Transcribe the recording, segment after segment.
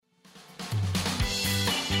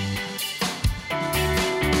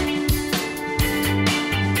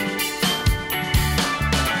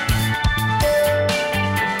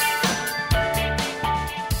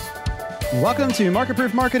Welcome to Market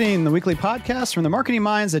Proof Marketing, the weekly podcast from the marketing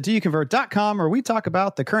minds at doyouconvert.com, where we talk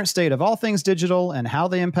about the current state of all things digital and how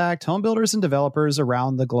they impact home builders and developers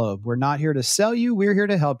around the globe. We're not here to sell you, we're here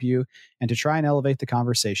to help you and to try and elevate the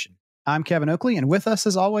conversation. I'm Kevin Oakley, and with us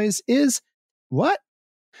as always is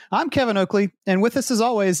I'm Kevin Oakley, and with us as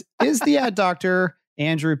always is the ad doctor,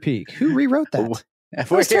 Andrew Peak. Who rewrote that? I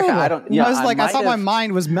thought my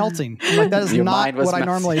mind was melting. Like, that is not what I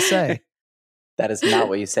normally say. That is not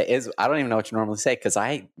what you say. I don't even know what you normally say, because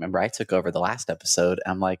I remember I took over the last episode.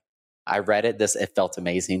 I'm like, I read it. It felt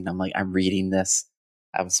amazing. I'm like, I'm reading this.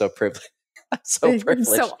 I'm so privileged. I'm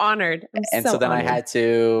so honored. I had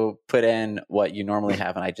to put in what you normally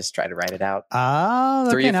have, and I just try to write it out.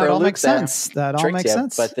 Okay, now it all makes sense. That all makes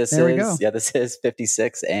sense. But this is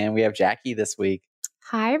 56, and we have Jackie this week.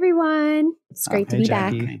 Hi, everyone. It's great to be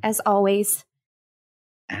Jackie. back, as always.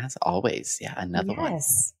 As always, yeah, another one.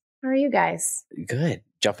 Yes. How are you guys? Good.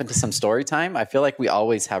 Jump into some story time. I feel like we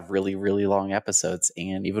always have really, really long episodes,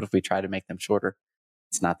 and even if we try to make them shorter,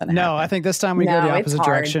 it's not going to happen. No, I think this time we go the opposite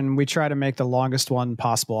direction. We try to make the longest one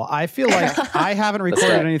possible. I feel like I haven't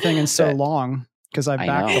recorded anything in so long because I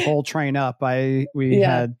backed the whole train up. We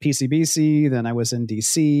had PCBC, then I was in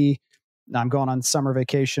DC. Now I'm going on summer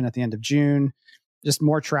vacation at the end of June. Just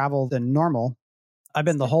more travel than normal. I've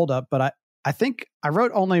been the holdup, but I think I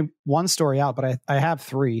wrote only one story out, but I have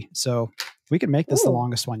three. So we can make this the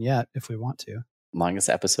longest one yet if we want to. Longest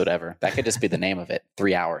episode ever. That could just be the name of it.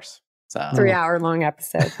 3 hours. So 3 hour long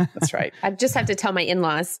episode. That's right. I just have to tell my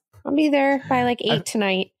in-laws I'll be there by like 8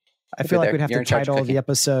 tonight. I feel like we'd have to title the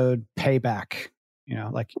episode Payback. You know,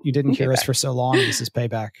 like, you didn't hear us for so long. This is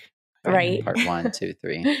Payback. Right. Part 1, 2,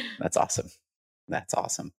 3. That's awesome.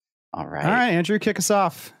 All right. All right, Andrew, kick us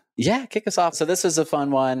off. Yeah, kick us off. So this is a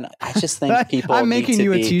fun one. I just think people I'm making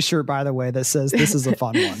you a t-shirt, by the way, that says this is a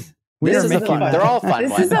fun one. They're all fun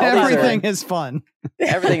ones. Everything is fun.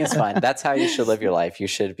 Everything is fun. That's how you should live your life. You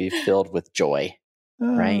should be filled with joy,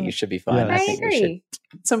 right? You should be fun. Yes. I agree.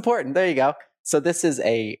 It's important. There you go. So this is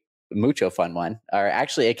a mucho fun one. Or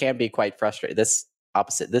actually, it can be quite frustrating. This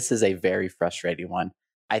is a very frustrating one.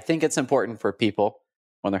 I think it's important for people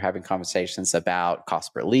when they're having conversations about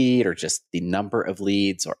cost per lead or just the number of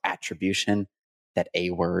leads or attribution, that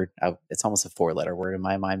A word, it's almost a 4-letter word in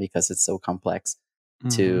my mind because it's so complex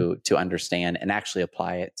to understand and actually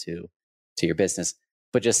apply it to your business.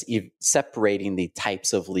 But just separating the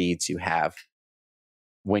types of leads you have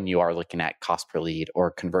when you are looking at cost per lead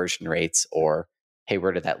or conversion rates, or, hey,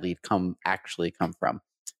 where did that lead actually come from?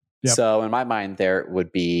 Yep. So in my mind, there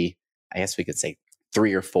would be, I guess we could say,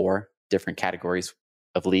 3 or 4 different categories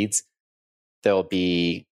of leads. There'll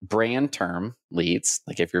be brand term leads.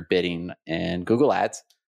 Like if you're bidding in Google Ads,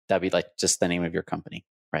 that'd be like just the name of your company,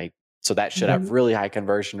 right? So that should have really high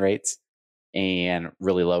conversion rates and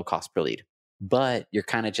really low cost per lead. But you're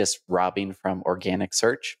kind of just robbing from organic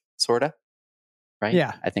search, sort of, right?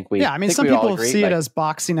 Yeah. I think we. Yeah, I mean, some people see it as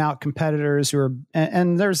boxing out competitors who are,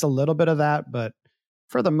 and there's a little bit of that, but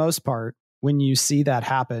for the most part, when you see that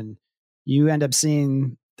happen, you end up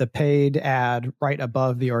seeing the paid ad right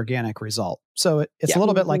above the organic result. So it's a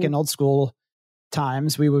little bit like in old school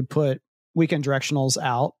times, we would put weekend directionals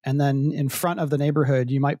out, and then in front of the neighborhood,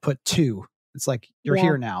 you might put 2. It's like, you're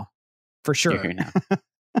here now, for sure. You're here now.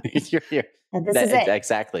 You're here. This is it.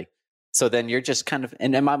 Exactly. So then you're just kind of,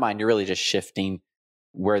 and in my mind, you're really just shifting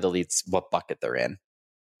where the leads, what bucket they're in.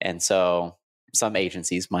 And so some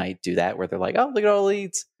agencies might do that where they're like, oh, look at all the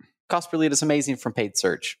leads. Cost per lead is amazing from paid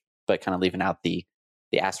search, but kind of leaving out the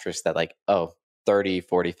asterisk that, like, 30,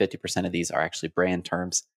 40, 50% of these are actually brand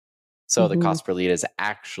terms. So the cost per lead is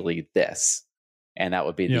actually this. And that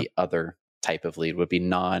would be the other type of lead, would be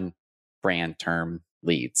non-brand term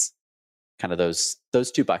leads. Kind of those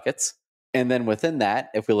 2 buckets. And then within that,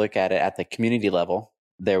 if we look at it at the community level,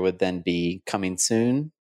 there would then be coming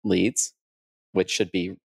soon leads, which should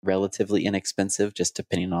be relatively inexpensive, just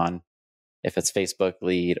depending on if it's Facebook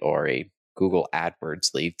lead or a Google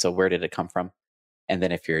AdWords lead. So where did it come from? And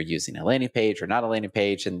then if you're using a landing page or not a landing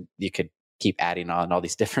page, and you could keep adding on all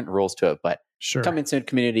these different rules to it. But coming soon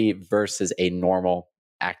community versus a normal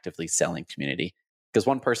actively selling community. Because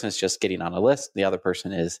one person is just getting on a list. The other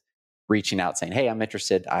person is reaching out saying, hey, I'm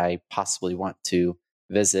interested. I possibly want to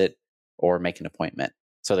visit or make an appointment.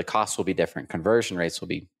 So the costs will be different. Conversion rates will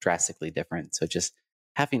be drastically different. So just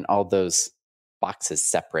having all those boxes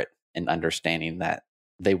separate and understanding that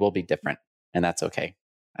they will be different, and that's okay,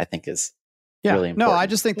 I think is really important. No, I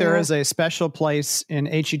just think there is a special place in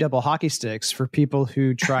HE double hockey sticks for people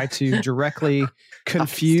who try to directly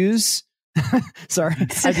confuse Sorry,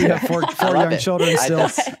 I do have four I love young it. children still.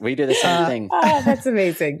 We do the same thing. Oh, that's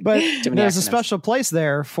amazing. But Too many there's a acronyms. special place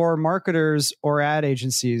there for marketers or ad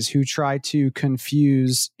agencies who try to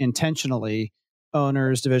confuse intentionally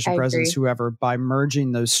owners, division I presidents, agree. whoever, by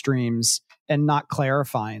merging those streams and not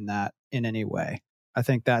clarifying that in any way. I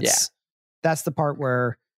think that's the part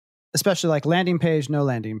where, especially like landing page, no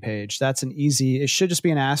landing page, that's an easy, it should just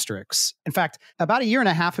be an asterisk. In fact, about a year and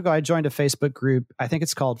a half ago, I joined a Facebook group. I think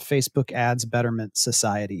it's called Facebook Ads Betterment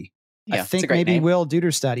Society. Yeah, I it's a think great maybe name. Will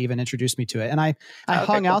Duderstadt even introduced me to it. And I Okay,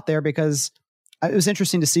 hung cool. out there because it was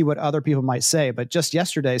interesting to see what other people might say. But just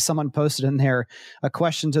yesterday, someone posted in there a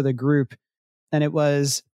question to the group, and it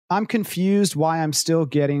was, I'm confused why I'm still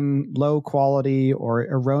getting low quality or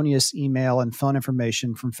erroneous email and phone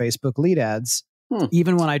information from Facebook lead ads.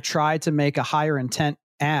 Even when I try to make a higher intent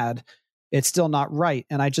ad, it's still not right.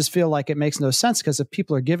 And I just feel like it makes no sense, because if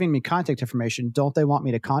people are giving me contact information, don't they want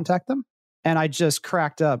me to contact them? And I just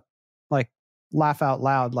cracked up, like, laugh out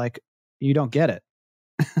loud, like, you don't get it.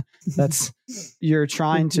 That's, you're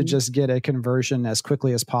trying to just get a conversion as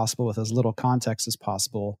quickly as possible with as little context as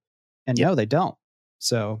possible. And no, they don't.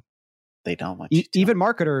 So They don't want you to. even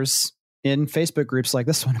marketers in Facebook groups like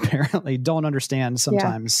this one apparently don't understand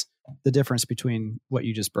sometimes the difference between what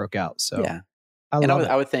you just broke out. So Yeah. I And love it.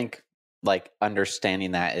 I would think like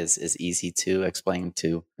understanding that is easy to explain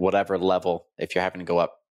to whatever level. If you're having to go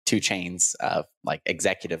up 2 chains of like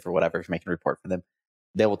executive or whatever, if you're making a report for them,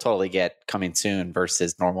 they will totally get coming soon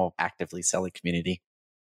versus normal actively selling community.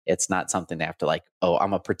 It's not something they have to like, oh, I'm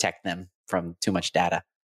going to protect them from too much data.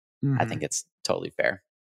 I think it's totally fair.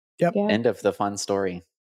 Yep. Yeah. End of the fun story.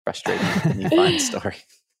 Frustrating, the fun story.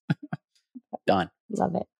 Done.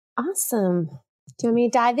 Love it. Awesome. Do you want me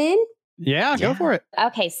to dive in? Yeah, go Yeah. for it.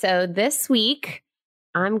 Okay, so this week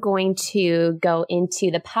I'm going to go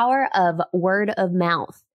into the power of word of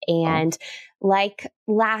mouth. And like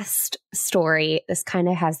last story, this kind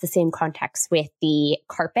of has the same context with the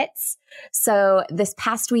carpets. So this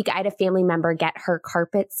past week, I had a family member get her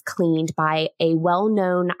carpets cleaned by a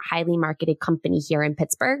well-known, highly marketed company here in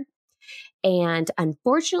Pittsburgh. And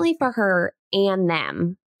unfortunately for her and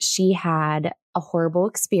them, she had a horrible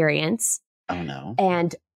experience. Oh no.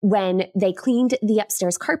 And when they cleaned the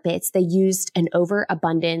upstairs carpets, they used an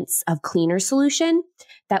overabundance of cleaner solution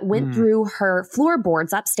that went through her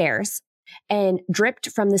floorboards upstairs and dripped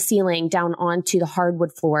from the ceiling down onto the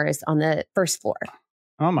hardwood floors on the first floor.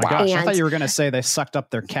 Oh my Wow. gosh. I And- thought you were going to say they sucked up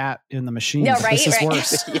their cat in the machine. No, right, This is right.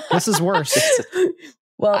 worse. Yeah. This is worse.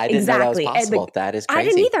 Well, I didn't know that was exactly. And the- possible. That is I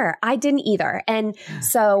crazy. didn't either. And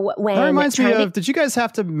so when That reminds me trying to- of, did you guys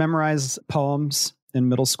have to memorize poems in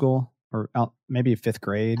middle school or maybe 5th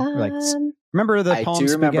grade? Remember the I poem do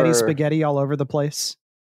Spaghetti, remember- Spaghetti all over the place?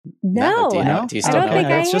 no, Do you know? Do you still I don't know think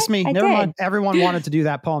it? I It's just me. I Never did. mind. Everyone wanted to do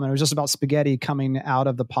that poem, and it was just about spaghetti coming out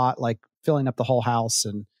of the pot, like filling up the whole house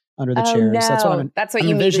and under the Oh, chairs. That's what no. I'm. That's what I'm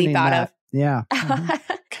you immediately envisioning thought that. of. Yeah.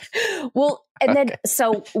 Well, and then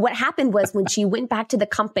so what happened was when she went back to the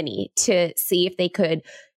company to see if they could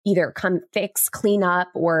either come fix, clean up,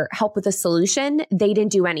 or help with a solution, they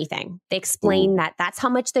didn't do anything. They explained that that's how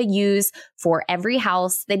much they use for every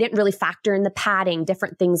house. They didn't really factor in the padding,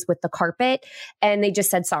 different things with the carpet, and they just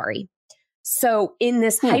said sorry. So in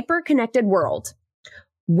this hyper-connected world,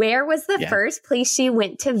 where was the first place she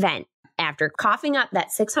went to vent after coughing up that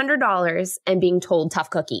 $600 and being told tough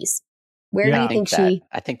cookies? Where do you think she...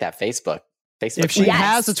 I think that Facebook. If she Yes.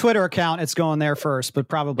 has a Twitter account, it's going there first, but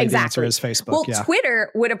probably the answer is Facebook. Well, yeah.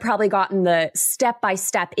 Twitter would have probably gotten the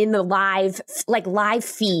step-by-step in the live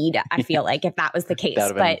feed, I feel like, if that was the case.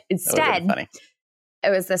 That would've been- But instead, funny.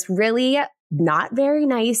 it was this really not very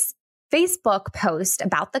nice Facebook post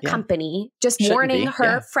about the company, just Shouldn't warning be, her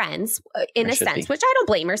yeah. friends in Or a should sense, be. which I don't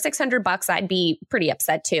blame her. $600, I'd be pretty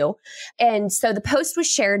upset too. And so the post was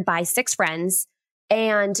shared by 6 friends.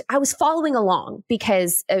 And I was following along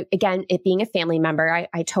because, again, it being a family member,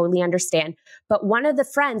 I totally understand. But one of the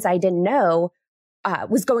friends I didn't know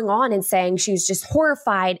was going on and saying she was just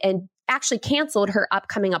horrified and actually canceled her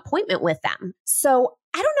upcoming appointment with them. So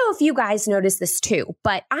I don't know if you guys notice this too,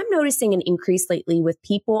 but I'm noticing an increase lately with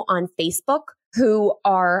people on Facebook who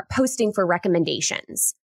are posting for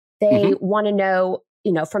recommendations. They want to know,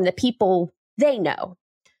 from the people they know.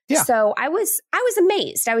 Yeah. So I was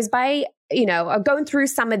amazed. I was going through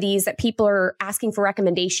some of these that people are asking for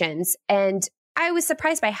recommendations, and I was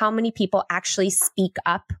surprised by how many people actually speak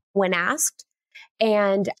up when asked.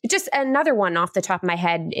 And just another one off the top of my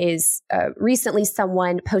head is recently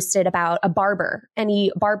someone posted about a barber,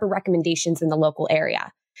 any barber recommendations in the local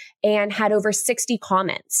area, and had over 60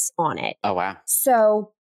 comments on it. Oh, wow.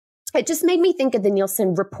 So it just made me think of the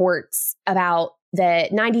Nielsen reports about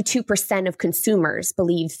that 92% of consumers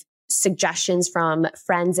believe suggestions from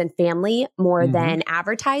friends and family more than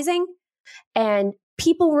advertising. And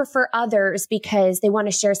people refer others because they want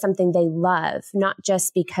to share something they love, not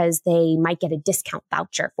just because they might get a discount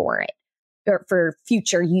voucher for it or for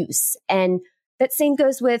future use. And that same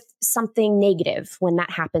goes with something negative when that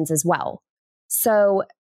happens as well. So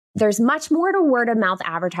there's much more to word of mouth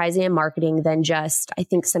advertising and marketing than just, I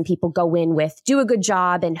think some people go in with do a good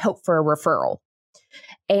job and hope for a referral.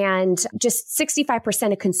 And just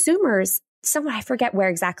 65% of consumers, I forget where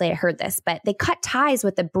exactly I heard this, but they cut ties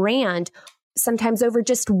with the brand sometimes over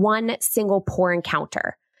just one single poor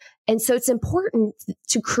encounter. And so it's important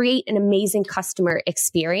to create an amazing customer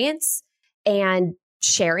experience and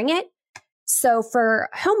sharing it. So for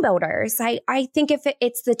home builders, I think if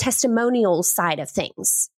it's the testimonial side of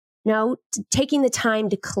things, taking the time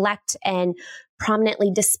to collect and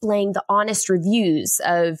prominently displaying the honest reviews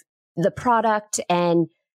of the product. And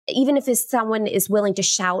even if someone is willing to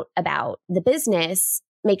shout about the business,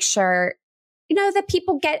 make sure, that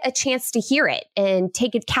people get a chance to hear it and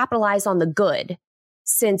capitalize on the good.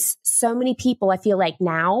 Since so many people, I feel like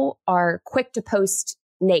now are quick to post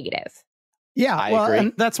negative. Yeah, I agree.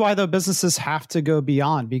 And that's why the businesses have to go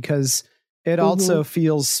beyond, because it also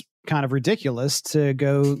feels kind of ridiculous to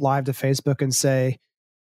go live to Facebook and say,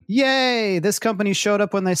 yay, this company showed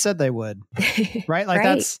up when they said they would. Right? Like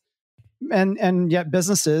that's, and yet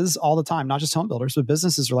businesses all the time, not just home builders, but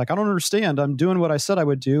businesses are like, I don't understand. I'm doing what I said I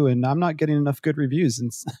would do and I'm not getting enough good reviews.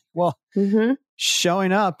 And well,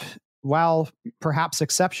 showing up, while perhaps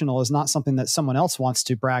exceptional, is not something that someone else wants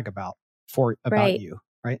to brag about you.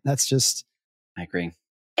 Right? That's just... I agree.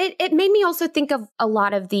 It made me also think of a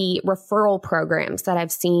lot of the referral programs that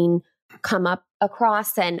I've seen come up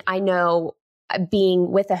across. And I know,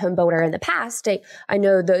 being with a home builder in the past, I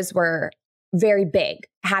know those were very big,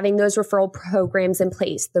 having those referral programs in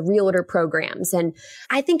place, the realtor programs. And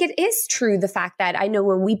I think it is true, the fact that I know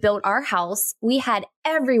when we built our house, we had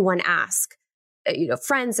everyone ask,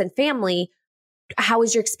 friends and family, how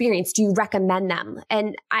was your experience? Do you recommend them?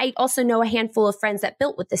 And I also know a handful of friends that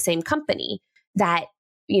built with the same company that,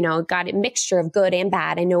 got a mixture of good and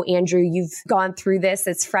bad. I know, Andrew, you've gone through this.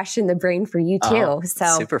 It's fresh in the brain for you too. So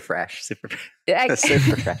super fresh, super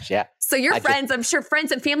fresh. Yeah. So your friends, I'm sure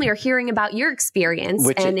friends and family are hearing about your experience.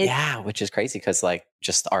 Which is crazy, because like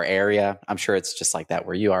just our area, I'm sure it's just like that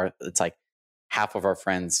where you are. It's like half of our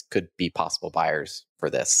friends could be possible buyers for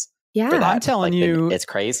this. Yeah. For I'm telling you, it's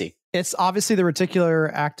crazy. It's obviously the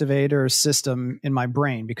reticular activator system in my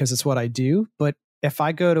brain, because it's what I do. But if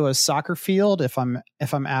I go to a soccer field, if I'm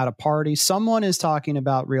at a party, someone is talking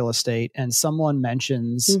about real estate and someone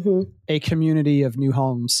mentions a community of new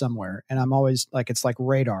homes somewhere, and I'm always like, it's like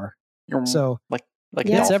radar. So like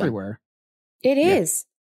it's everywhere. It is.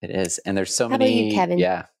 It is, and there's so How many. about you, Kevin?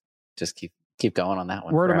 Yeah, just keep going on that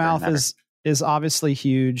one. Word of mouth is obviously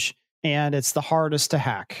huge, and it's the hardest to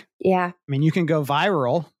hack. Yeah, I mean, you can go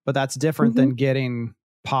viral, but that's different than getting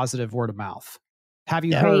positive word of mouth. Have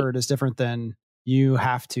you heard is different than you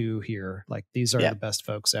have to hear. Like, these are the best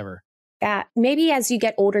folks ever. Yeah. Maybe as you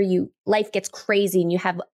get older, life gets crazy and you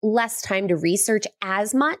have less time to research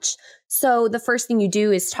as much. So the first thing you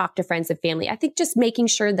do is talk to friends and family. I think just making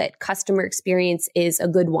sure that customer experience is a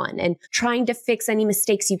good one and trying to fix any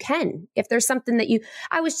mistakes you can. If there's something that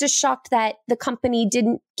I was just shocked that the company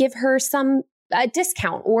didn't give her some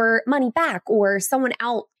discount or money back, or someone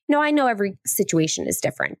else. I know every situation is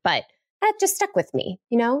different, but that just stuck with me.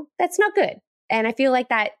 That's not good. And I feel like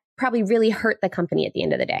that probably really hurt the company at the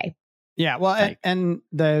end of the day. Yeah. Well, and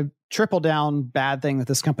the triple down bad thing that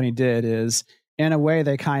this company did is, in a way,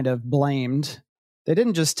 they kind of blamed. They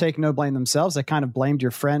didn't just take no blame themselves. They kind of blamed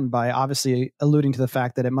your friend by obviously alluding to the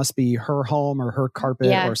fact that it must be her home or her carpet,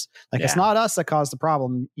 or it's not us that caused the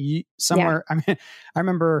problem. I mean, I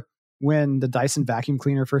remember when the Dyson vacuum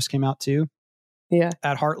cleaner first came out too. Yeah.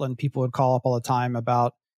 At Heartland, people would call up all the time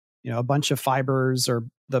about, a bunch of fibers or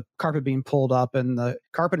the carpet being pulled up, and the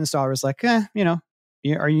carpet installer was like, are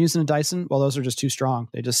you using a Dyson? Well, those are just too strong.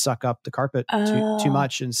 They just suck up the carpet too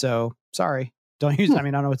much. And so, sorry, don't use it. I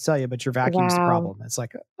mean, I don't know what to tell you, but your vacuum's the problem. It's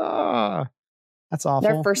like, that's awful.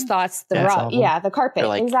 Their first thoughts, the carpet.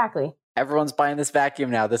 Like, exactly. Everyone's buying this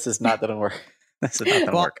vacuum now. This is not going to work. This is not going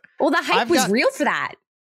to work. Well, the hype was real for that.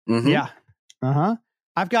 Mm-hmm. Yeah. Uh-huh.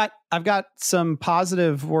 I've got some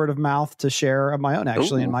positive word of mouth to share of my own,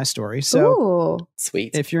 actually, in my story. So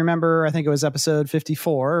sweet. If you remember, I think it was episode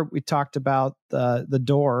 54, we talked about the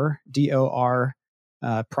DOR, DOR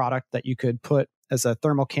product that you could put as a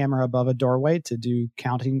thermal camera above a doorway to do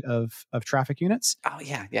counting of traffic units. Oh,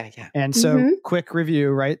 yeah. And so quick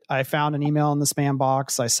review, right? I found an email in the spam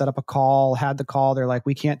box. I set up a call, had the call. They're like,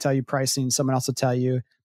 we can't tell you pricing. Someone else will tell you.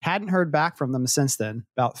 Hadn't heard back from them since then,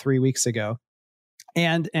 about 3 weeks ago.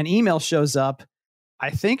 And an email shows up, I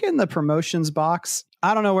think in the promotions box.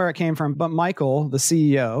 I don't know where it came from, but Michael, the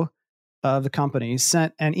CEO of the company,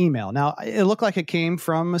 sent an email. Now, it looked like it came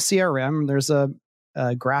from a CRM. There's a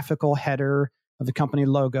graphical header of the company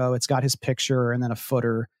logo. It's got his picture and then a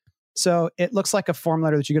footer. So it looks like a form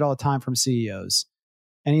letter that you get all the time from CEOs.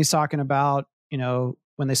 And he's talking about,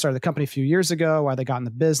 when they started the company a few years ago, why they got in the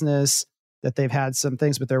business, that they've had some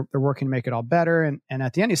things, but they're working to make it all better. And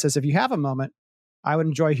at the end, he says, if you have a moment, I would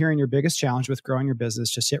enjoy hearing your biggest challenge with growing your business.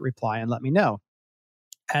 Just hit reply and let me know.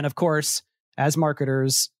 And of course, as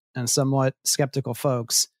marketers and somewhat skeptical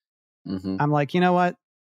folks, I'm like, you know what?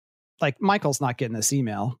 Like, Michael's not getting this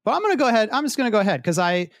email, but I'm going to go ahead. I'm just going to go ahead because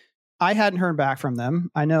I hadn't heard back from them.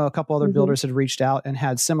 I know a couple other builders had reached out and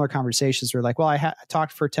had similar conversations. They're like, well, I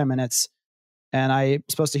talked for 10 minutes and I'm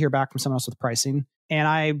supposed to hear back from someone else with pricing. And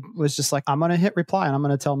I was just like, I'm going to hit reply and I'm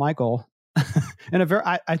going to tell Michael. And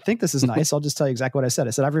I think this is nice. I'll just tell you exactly what I said.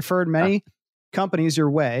 I said, I've referred many companies your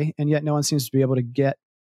way, and yet no one seems to be able to get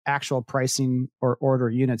actual pricing or order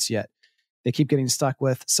units yet. They keep getting stuck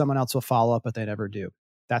with someone else will follow up, but they never do.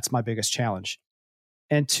 That's my biggest challenge.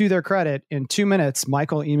 And to their credit, in 2 minutes,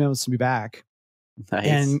 Michael emails me back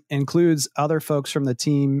and includes other folks from the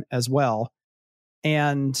team as well.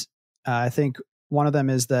 And I think one of them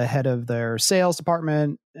is the head of their sales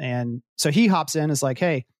department. And so he hops in, is like,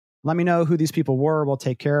 hey, let me know who these people were. We'll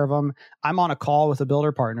take care of them. I'm on a call with a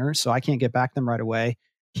builder partner, so I can't get back to them right away.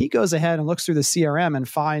 He goes ahead and looks through the CRM and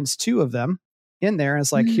finds 2 of them in there. And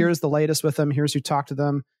it's like, here's the latest with them. Here's who talked to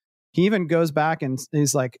them. He even goes back and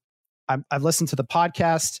he's like, I've listened to the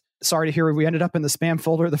podcast. Sorry to hear we ended up in the spam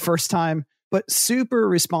folder the first time, but super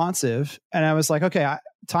responsive. And I was like, okay,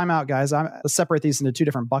 time out, guys. Let's separate these into 2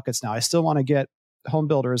 different buckets now. I still want to get home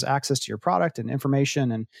builders access to your product and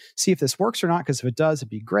information and see if this works or not, because if it does, it'd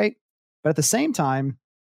be great. But at the same time,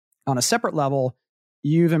 on a separate level,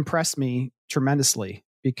 you've impressed me tremendously,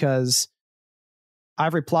 because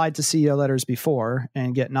I've replied to CEO letters before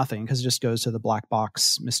and get nothing because it just goes to the black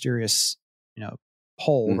box, mysterious,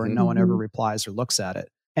 hole where no one ever replies or looks at it.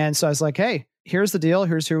 And so I was like, hey, here's the deal.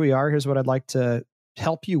 Here's who we are. Here's what I'd like to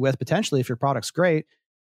help you with potentially if your product's great.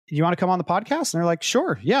 You want to come on the podcast? And they're like,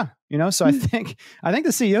 sure. Yeah. So I think the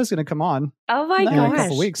CEO is going to come on in a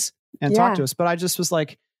couple of weeks and talk to us. But I just was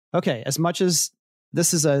like, okay, as much as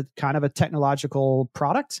this is a kind of a technological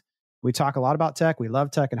product, we talk a lot about tech. We love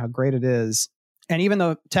tech and how great it is. And even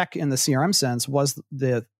though tech in the CRM sense was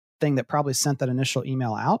the thing that probably sent that initial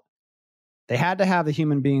email out, they had to have the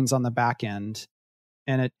human beings on the back end.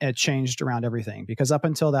 And it changed around everything, because up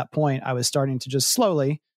until that point, I was starting to just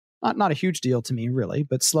slowly, not a huge deal to me really,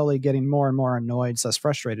 but slowly getting more and more annoyed, /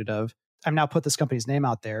 frustrated of, I've now put this company's name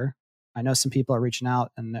out there. I know some people are reaching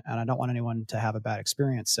out and I don't want anyone to have a bad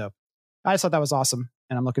experience. So I just thought that was awesome.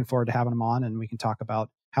 And I'm looking forward to having them on, and we can talk about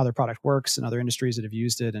how their product works and other industries that have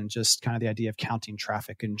used it, and just kind of the idea of counting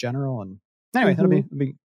traffic in general. And anyway,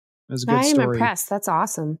 it was a good story. I'm impressed. That's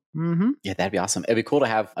awesome. Yeah, that'd be awesome. It'd be cool to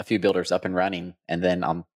have a few builders up and running, and then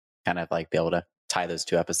I'm kind of like be able to tie those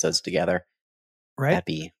 2 episodes together. Right. That'd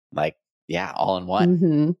be like, yeah, all in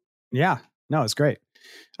one. Yeah. No, it's great.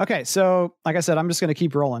 Okay. So like I said, I'm just going to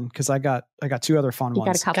keep rolling because I got 2 other fun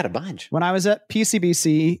ones. Got a bunch. When I was at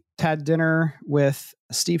PCBC, had dinner with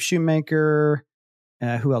Steve Shoemaker.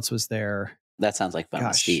 Who else was there? That sounds like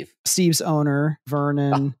fun. Steve. Steve's owner,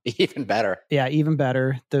 Vernon. Oh, even better. Yeah, even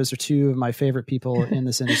better. Those are 2 of my favorite people in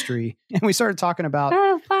this industry. And we started talking about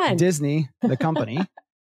Disney, the company,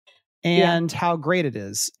 and how great it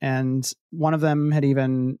is. And one of them had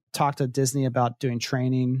even talked to Disney about doing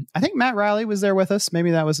training. I think Matt Riley was there with us.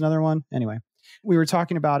 Maybe that was another one. Anyway, we were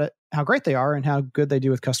talking about it, how great they are and how good they do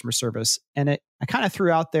with customer service. And I kind of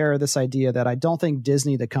threw out there this idea that I don't think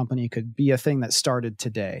Disney, the company, could be a thing that started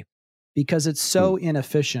today, because it's so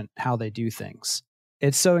inefficient how they do things.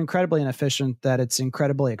 It's so incredibly inefficient that it's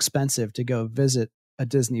incredibly expensive to go visit a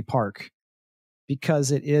Disney park,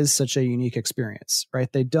 because it is such a unique experience,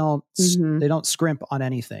 right? They don't scrimp on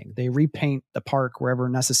anything. They repaint the park wherever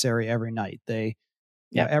necessary every night.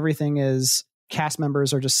 Everything is, cast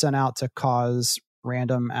members are just sent out to cause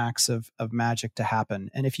random acts of magic to happen.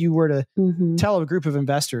 And if you were to tell a group of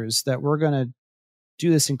investors that we're going to do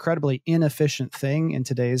this incredibly inefficient thing in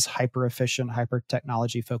today's hyper efficient, hyper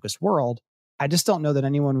technology focused world, I just don't know that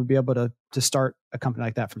anyone would be able to start a company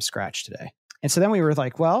like that from scratch today. And so then we were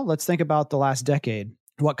like, well, let's think about the last decade.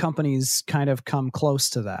 What companies kind of come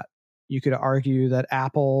close to that? You could argue that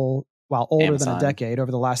Apple, while older Amazon. than a decade,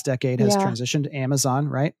 over the last decade has Yeah. transitioned to Amazon,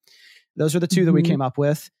 right? Those are the two that we Mhm. came up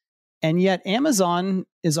with. And yet Amazon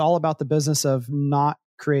is all about the business of not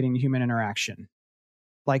creating human interaction.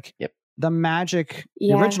 Like Yep. the magic, the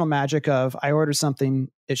Yeah. original magic of I ordered something,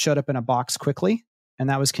 it showed up in a box quickly, and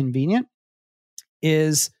that was convenient,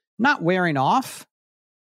 is not wearing off,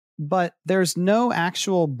 but there's no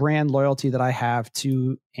actual brand loyalty that I have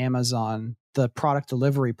to Amazon, the product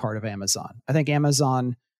delivery part of Amazon. I think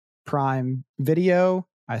Amazon Prime Video,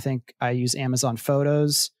 I think I use Amazon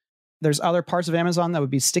Photos. There's other parts of Amazon that would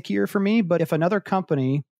be stickier for me, but if another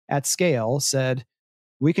company at scale said,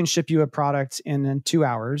 we can ship you a product in 2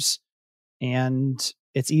 hours and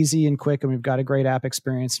it's easy and quick and we've got a great app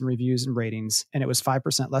experience and reviews and ratings, and it was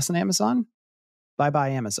 5% less than Amazon, bye-bye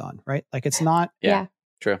Amazon, right? Like it's not Yeah.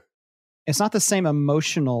 True. it's not the same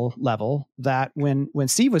emotional level that when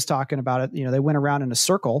Steve was talking about it, they went around in a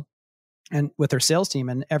circle and with their sales team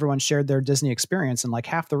and everyone shared their Disney experience and like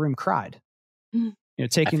half the room cried, Mm.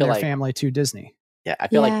 taking feel their like- family to Disney. Yeah, I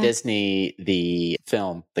feel Yeah. like Disney, the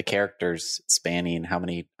film, the characters spanning how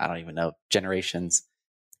many, I don't even know, generations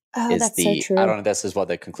Oh, is that's the, so true. I don't know if this is what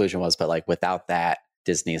the conclusion was, but like without that,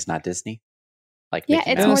 Disney is not Disney. Like Yeah,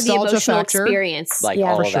 Mickey it's Mouse. more the Nostalgia emotional factor. experience. like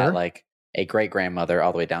Yeah. all For of that, sure. like a great grandmother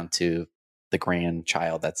all the way down to the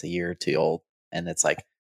grandchild that's a year or two old. And it's like,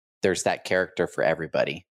 there's that character for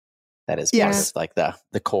everybody that is part Yes. of like the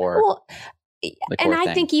core. Well, the and core I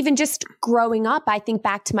thing. think even just growing up, I think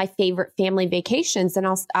back to my favorite family vacations, and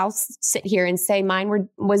I'll sit here and say mine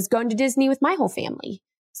was going to Disney with my whole family.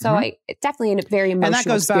 So Mhm. definitely a very emotional And that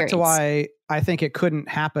goes back to experience. why I think it couldn't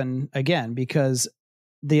happen again, because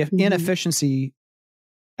the Mhm. inefficiency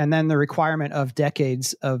and then the requirement of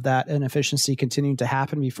decades of that inefficiency continuing to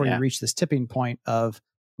happen before Yeah. you reach this tipping point of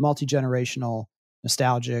multi-generational,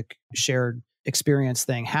 nostalgic, shared experience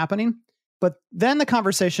thing happening. But then the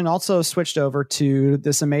conversation also switched over to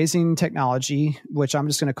this amazing technology, which I'm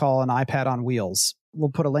just going to call an iPad on wheels. We'll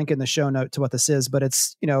put a link in the show note to what this is, but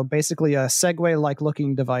it's, basically a Segway-like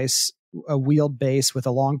looking device, a wheeled base with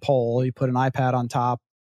a long pole. You put an iPad on top,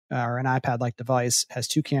 or an iPad-like device, has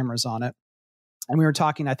 2 cameras on it. And we were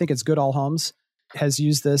talking, I think it's Goodall Homes has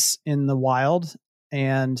used this in the wild.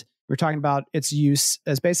 And we're talking about its use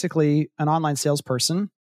as basically an online salesperson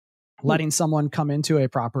letting someone come into a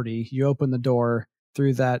property. You open the door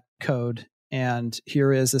through that code, and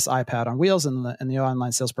here is this iPad on wheels, and the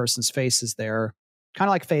online salesperson's face is there, kind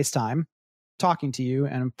of like FaceTime, talking to you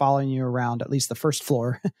and following you around at least the first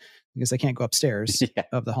floor because they can't go upstairs Yeah.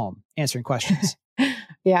 of the home, answering questions.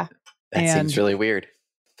 Yeah. That and- seems really weird.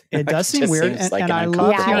 It does seem just weird, seems like and an I love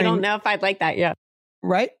uncomfortable- Yeah, I hearing, don't know if I'd like that. Yeah.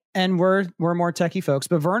 right? And we're more techie folks.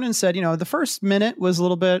 But Vernon said, the first minute was a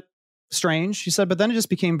little bit strange. He said, but then it just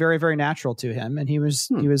became very, very natural to him, and it was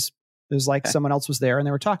like Okay. someone else was there, and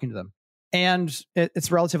they were talking to them. And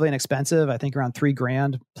it's relatively inexpensive. I think around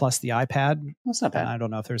 $3,000 plus the iPad. That's not And bad. I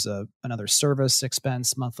don't know if there's another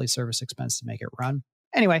monthly service expense to make it run.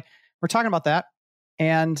 Anyway, we're talking about that.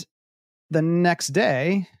 And the next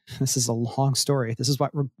day, this is a long story. This is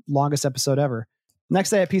what longest episode ever. Next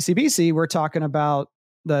day at PCBC, we're talking about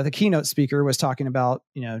the keynote speaker was talking about,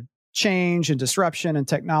 change and disruption and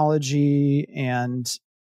technology and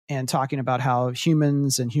talking about how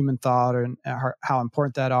humans and human thought and how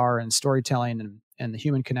important that are, and storytelling and the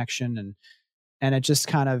human connection. And it just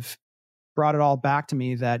kind of brought it all back to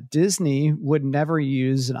me that Disney would never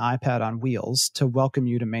use an iPad on wheels to welcome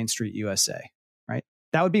you to Main Street USA, right?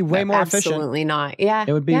 That would be way more efficient. Absolutely not. Yeah.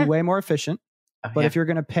 It would be Yeah. way more efficient. Oh, But yeah. if you're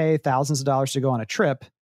going to pay thousands of dollars to go on a trip,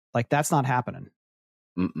 like that's not happening.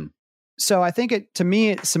 Mm-mm. So I think it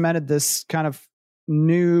cemented this kind of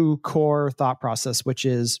new core thought process, which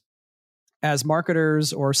is as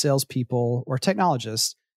marketers or salespeople or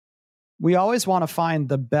technologists, we always want to find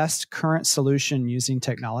the best current solution using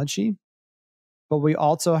technology. But we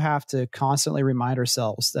also have to constantly remind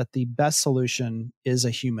ourselves that the best solution is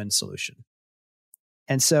a human solution.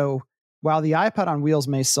 And so while the iPad on wheels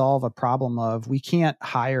may solve a problem of we can't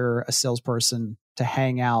hire a salesperson to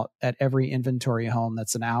hang out at every inventory home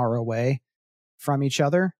that's an hour away from each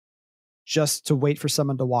other just to wait for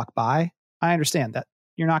someone to walk by, I understand that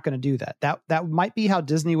you're not going to do that. That might be how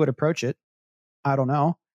Disney would approach it. I don't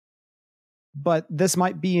know. But this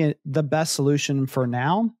might be the best solution for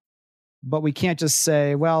now. But we can't just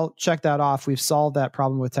say, well, check that off. We've solved that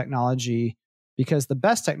problem with technology, because the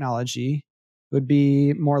best technology would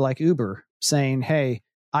be more like Uber saying, hey,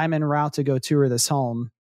 I'm en route to go tour this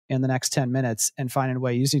home in the next 10 minutes, and finding a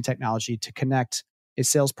way using technology to connect a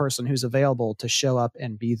salesperson who's available to show up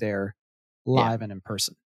and be there live and in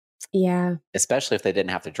person. Yeah. especially if they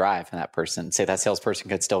didn't have to drive, and that salesperson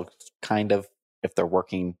could still kind of, if they're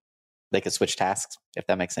working, they could switch tasks, if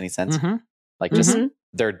that makes any sense. Mm-hmm. Like just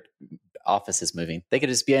their office is moving. They could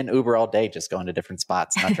just be in Uber all day, just going to different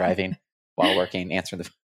spots, not driving while working, answering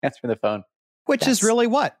the phone. Which is really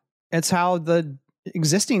what? It's how the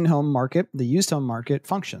existing home market, the used home market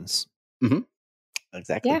functions. Mm-hmm.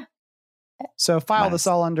 Exactly. Yeah. So file this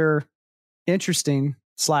all under interesting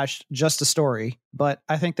 / just a story. But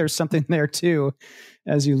I think there's something there too,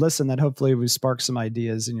 as you listen, that hopefully will spark some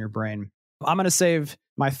ideas in your brain. I'm going to save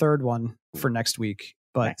my third one for next week.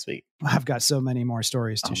 But next week, I've got so many more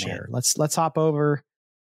stories to share. Let's hop over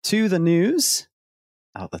to the news.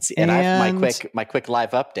 Oh, let's see. And I have my quick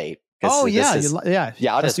live update. Oh yeah,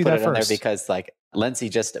 yeah. I'll just put it on there because like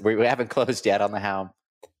Lindsay we haven't closed yet on the Helm,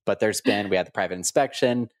 but we had the private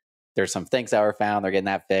inspection. There's some things that were found. They're getting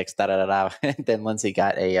that fixed. And then Lindsay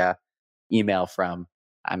got a email from,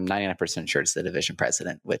 I'm 99% sure it's the division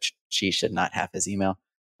president, which she should not have his email.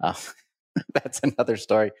 That's another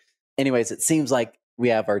story. Anyways, it seems like we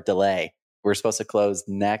have our delay. We're supposed to close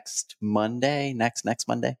next Monday, next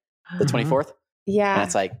Monday, the 24th. Yeah. And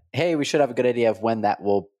it's like, hey, we should have a good idea of when that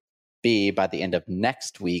will be by the end of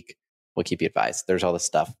next week. We'll keep you advised. There's all the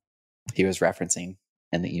stuff he was referencing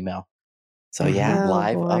in the email. So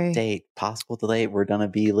live update, possible delay. We're going to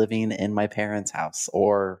be living in my parents' house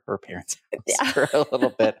or her parents' house for a little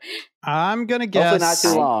bit. I'm going to guess. Hopefully not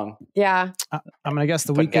too long. Yeah. I'm going to guess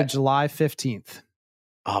the week of July 15th.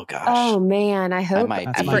 Oh gosh. Oh man, I hope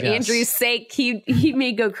for Andrew's sake he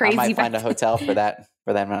may go crazy. I might find a hotel for that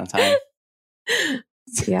amount of time.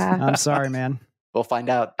 Yeah. I'm sorry, man. We'll find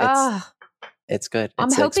out. It's good.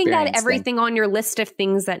 I'm hoping that everything on your list of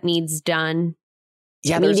things that needs done.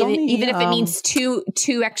 Yeah, I mean, even if it means two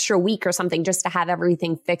extra week or something, just to have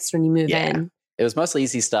everything fixed when you move in. It was mostly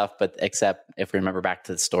easy stuff, but except if we remember back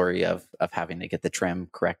to the story of having to get the trim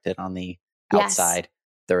corrected on the outside.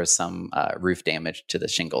 There was some roof damage to the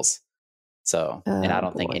shingles. So, and I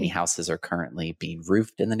don't think any houses are currently being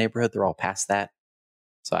roofed in the neighborhood. They're all past that.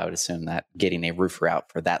 So I would assume that getting a roofer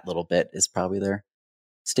out for that little bit is probably their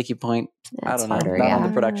sticky point. That's I don't know. Harder, Not on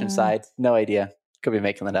the production side. No idea. Could be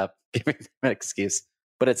making it up. Giving an excuse.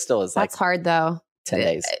 But it still is That's hard though. 10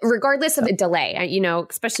 days. Regardless of the delay,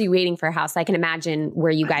 especially waiting for a house, I can imagine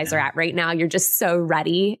where you guys are at right now. You're just so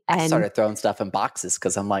ready. And I started throwing stuff in boxes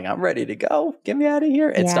because I'm like, I'm ready to go. Get me out of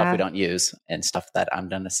here. And stuff we don't use and stuff that I'm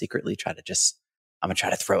going to secretly I'm going to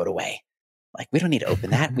try to throw it away. Like, we don't need to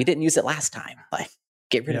open that. We didn't use it last time. Like,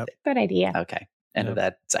 get rid of it. Good idea. Okay. End of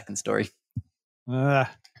that second story.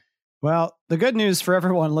 Well, the good news for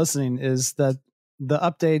everyone listening is that the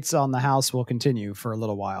updates on the house will continue for a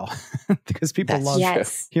little while because people love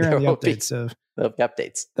hearing the updates. So the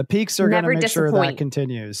updates. The peaks are going to make sure that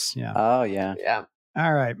continues. Yeah. Oh, yeah. Yeah.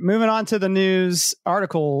 All right. Moving on to the news.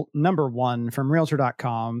 Article number 1 from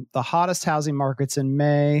Realtor.com. The hottest housing markets in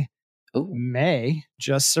May may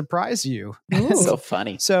just surprise you. So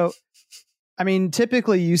funny. So, I mean,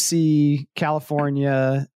 typically you see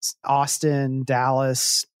California, Austin,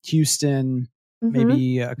 Dallas, Houston,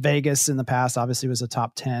 maybe Vegas in the past obviously was a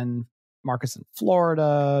top 10 markets in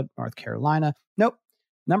Florida, North Carolina. Nope.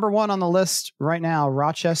 Number 1 on the list right now,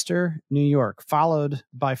 Rochester, New York, followed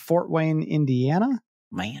by Fort Wayne, Indiana.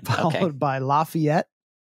 Followed by Lafayette,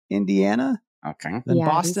 Indiana. Okay. Then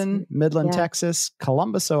Boston, Midland, Texas,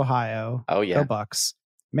 Columbus, Ohio. Oh, yeah. Go Bucks.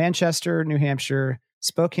 Manchester, New Hampshire,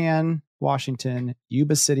 Spokane, Washington,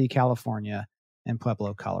 Yuba City, California, and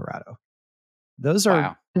Pueblo, Colorado. Those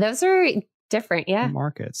are different,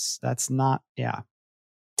 markets. That's not,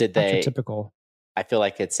 Did they typical? I feel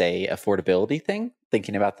like it's a affordability thing.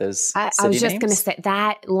 Thinking about those, I was just going to say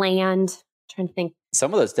that land. I'm trying to think.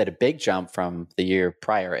 Some of those did a big jump from the year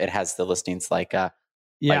prior. It has the listings like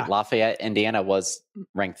Lafayette, Indiana was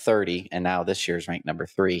ranked 30, and now this year's ranked number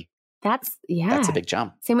 3. That's a big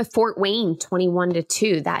jump. Same with Fort Wayne,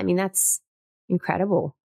 21-2. That's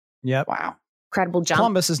incredible. Yep. Wow. Incredible jump.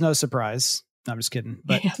 Columbus is no surprise. No, I'm just kidding.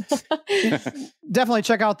 But definitely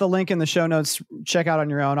check out the link in the show notes. Check out on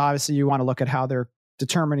your own. Obviously, you want to look at how they're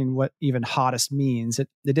determining what even hottest means. It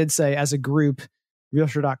did say as a group,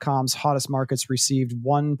 Realtor.com's hottest markets received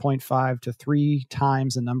 1.5 to 3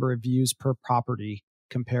 times the number of views per property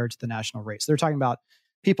compared to the national rate. So they're talking about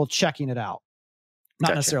people checking it out,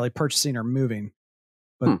 not necessarily purchasing or moving,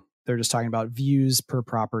 but they're just talking about views per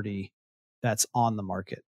property that's on the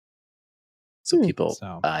market. So people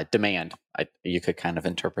demand. You could kind of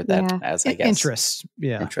interpret that as, I guess, interest.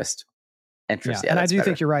 Yeah, interest. Yeah, and I do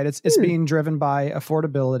think you're right. It's being driven by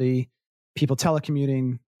affordability, people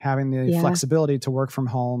telecommuting, having the flexibility to work from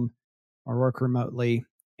home or work remotely,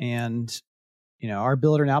 and Our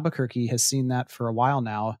builder in Albuquerque has seen that for a while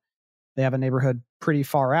now. They have a neighborhood pretty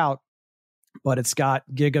far out, but it's got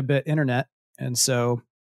gigabit internet. And so,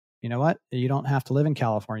 you know what? You don't have to live in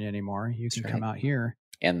California anymore. You can come out here.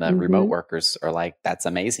 And the remote workers are like, that's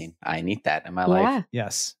amazing. I need that in my life.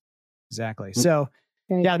 Yes, exactly. So,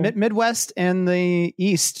 Very cool. Midwest and the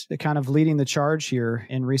East kind of leading the charge here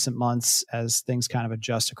in recent months as things kind of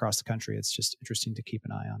adjust across the country. It's just interesting to keep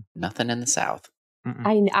an eye on. Nothing in the South.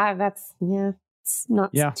 It's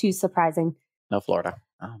not too surprising. No Florida.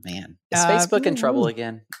 Oh man, is Facebook in trouble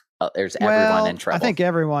again? Oh, there's everyone in trouble. I think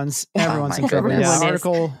everyone's in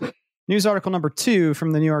trouble. News article number 2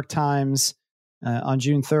 from the New York Times on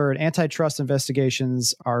June 3rd. Antitrust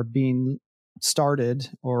investigations are being started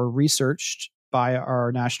or researched by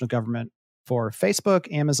our national government for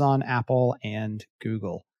Facebook, Amazon, Apple, and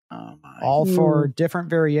Google. Oh my! All for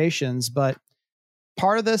different variations, but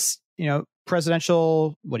part of this,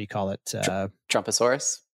 presidential. What do you call it?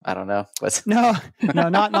 Trumposaurus. I don't know. No,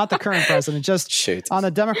 not the current president. Just on the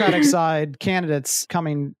Democratic side, candidates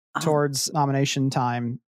coming towards nomination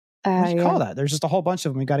time. What do you call that? There's just a whole bunch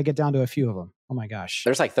of them. We got to get down to a few of them. Oh my gosh.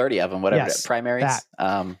 There's like 30 of them, whatever. Yes, primaries.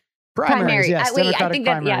 Primaries, yes. Democratic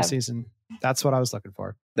primary season. That's what I was looking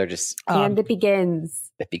for. They're just... and it begins.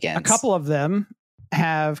 It begins. A couple of them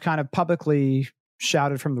have kind of publicly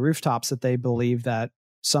shouted from the rooftops that they believe that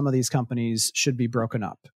some of these companies should be broken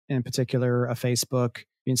up. In particular, a Facebook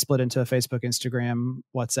being split into a Facebook, Instagram,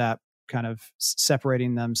 WhatsApp, kind of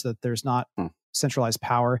separating them so that there's not centralized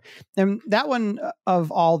power. And that one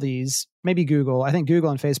of all these, maybe Google, I think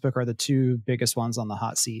Google and Facebook are the 2 biggest ones on the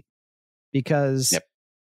hot seat because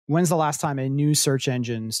when's the last time a new search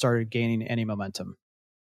engine started gaining any momentum?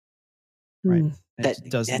 Right.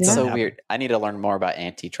 That's so weird. I need to learn more about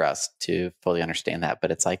antitrust to fully understand that.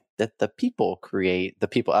 But it's like that the people,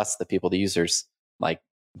 the users, like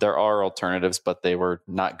there are alternatives, but they were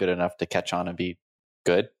not good enough to catch on and be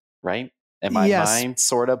good, right? In my mind,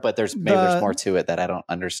 sort of, but there's more to it that I don't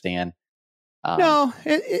understand. No,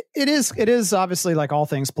 it is obviously, like all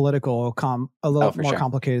things political, a little more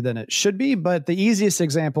complicated than it should be. But the easiest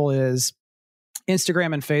example is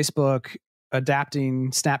Instagram and Facebook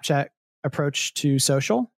adapting Snapchat approach to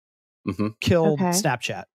social killed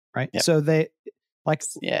Snapchat, right? Yep. So they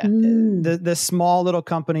the small little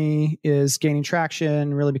company is gaining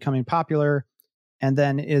traction, really becoming popular, and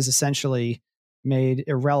then is essentially made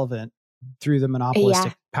irrelevant through the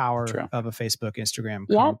monopolistic power of a Facebook, Instagram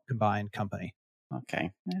combined company.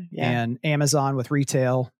 Okay. And Amazon with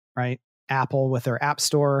retail, right? Apple with their app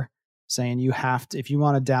store saying you have to, if you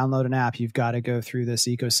want to download an app, you've got to go through this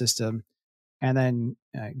ecosystem. And then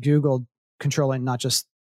Google controlling not just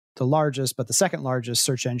the largest, but the second largest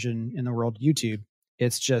search engine in the world, YouTube.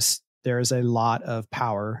 It's just, there is a lot of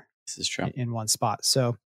power in one spot.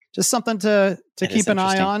 So just something to keep an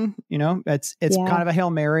eye on. It's kind of a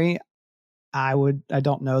Hail Mary. I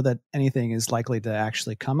don't know that anything is likely to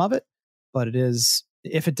actually come of it, but it is,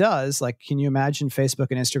 if it does, like, can you imagine Facebook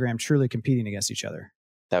and Instagram truly competing against each other?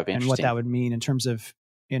 That would be interesting. And what that would mean in terms of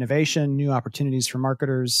innovation, new opportunities for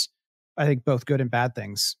marketers. I think both good and bad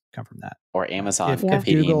things come from that. Or Amazon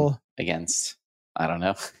competing Google, against, I don't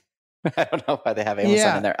know. I don't know why they have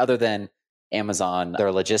Amazon in there, other than Amazon,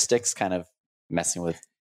 their logistics kind of messing with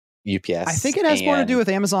UPS. I think it has more to do with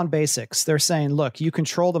Amazon Basics. They're saying, look, you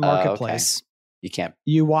control the marketplace.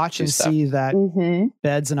 You watch and see that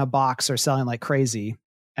beds in a box are selling like crazy.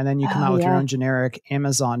 And then you come out with your own generic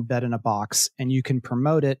Amazon bed in a box, and you can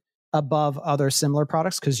promote it above other similar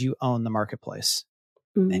products because you own the marketplace.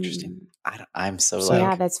 Interesting. I'm so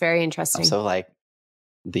that's very interesting. I'm so like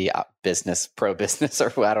the pro business,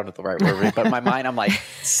 or I don't know the right word, but in my mind, I'm like,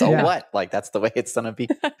 what? Like, that's the way it's going to be.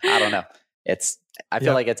 I don't know. I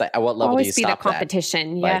feel like it's like, at what level do you stop that?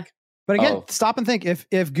 Competition. That? Like, but again, stop and think,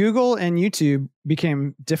 if Google and YouTube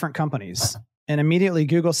became different companies and immediately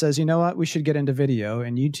Google says, you know what, we should get into video,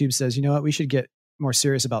 and YouTube says, you know what, we should get more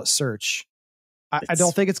serious about search. I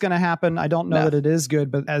don't think it's going to happen. I don't know that it is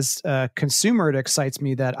good, but as a consumer, it excites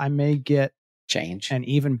me that I may get an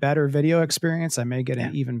even better video experience. I may get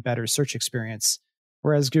an even better search experience,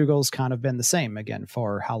 whereas Google's kind of been the same again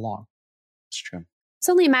for how long? It's true. It's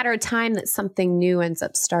only a matter of time that something new ends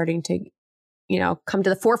up starting to, come to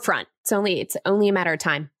the forefront. It's only a matter of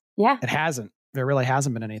time. Yeah. It hasn't. There really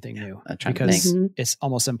hasn't been anything new because it's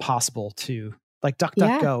almost impossible to, like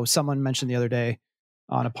DuckDuckGo. Someone mentioned the other day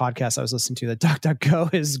on a podcast I was listening to that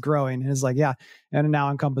DuckDuckGo is growing, and is like, and it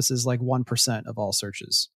now encompasses like 1% of all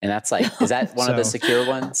searches. And that's like, is that one of the secure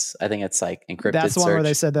ones? I think it's like encrypted. That's the one where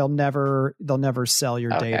they said they'll never sell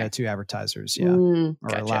your data to advertisers. Or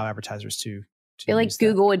allow advertisers to I feel like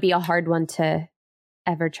Google would be a hard one to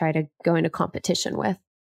ever try to go into competition with.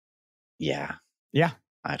 Yeah. Yeah.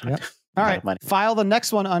 I don't Yep. know. All Not right. money. File the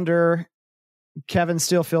next one under Kevin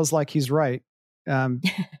still feels like he's right.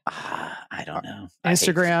 I don't know. I hate-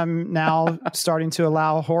 Instagram now starting to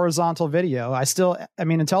allow horizontal video. I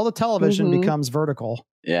mean, until the television Mhm. becomes vertical,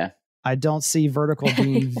 Yeah. I don't see vertical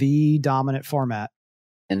being the dominant format.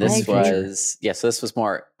 And I this agree. was, so this was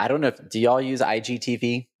more, I don't know do y'all use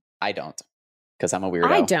IGTV? I don't, because I'm a weirdo.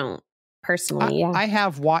 I don't personally. Yeah. I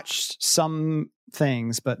have watched some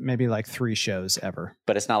things, but maybe like 3 shows ever.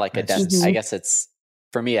 But it's not like a, It's just- I guess it's,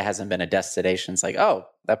 for me, it hasn't been a destination. It's like, oh,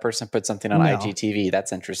 that person put something on No. IGTV.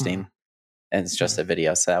 That's interesting. And it's just a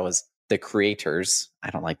video. So that was the creators. I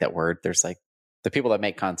don't like that word. There's like the people that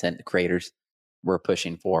make content, the creators, were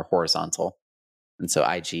pushing for horizontal. And so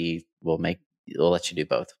IG will let you do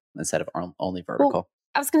both instead of only vertical.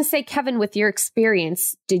 I was going to say, Kevin, with your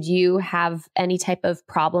experience, did you have any type of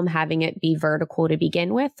problem having it be vertical to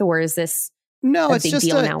begin with? Or is this No, a it's big just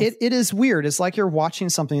deal now? it is weird. It's like you're watching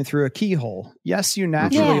something through a keyhole. Yes, you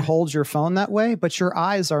naturally Yeah. hold your phone that way, but your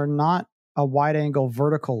eyes are not a wide angle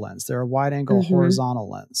vertical lens. They're a wide angle Mhm. horizontal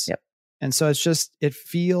lens. Yep. And so it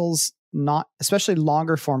feels not, especially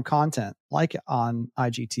longer form content like on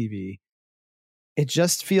IGTV. It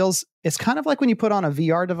just feels, it's kind of like when you put on a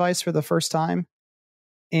VR device for the first time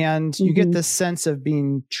and you get Mhm. this sense of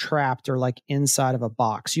being trapped or like inside of a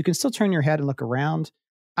box. You can still turn your head and look around.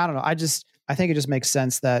 I don't know. I think it just makes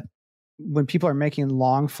sense that when people are making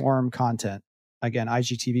long form content, again,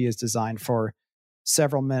 IGTV is designed for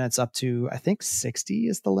several minutes up to, I think 60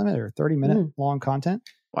 is the limit, or 30-minute long content.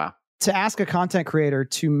 Wow. To ask a content creator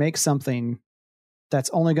to make something that's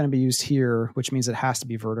only going to be used here, which means it has to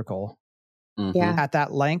be vertical Mhm. Yeah. at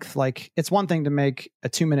that length, like it's one thing to make a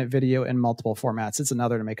 2-minute video in multiple formats. It's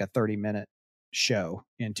another to make a 30-minute show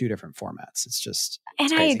in 2 different formats. It's just,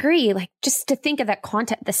 And I crazy. agree. Like, just to think of that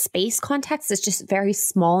content, the space context is just very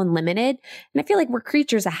small and limited. And I feel like we're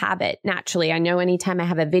creatures of habit naturally. I know anytime I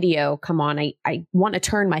have a video come on, I want to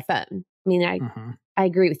turn my phone. I mean, I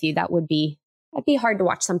agree with you. It'd be hard to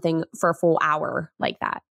watch something for a full hour like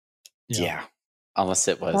that. Yeah. Unless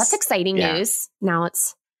it was. Well, that's exciting news. Now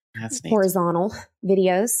it's That's neat. horizontal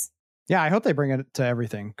videos. yeah, I hope they bring it to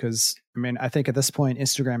everything because, I mean, I think at this point,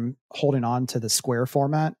 Instagram holding on to the square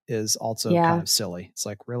format is also Yeah. kind of silly. It's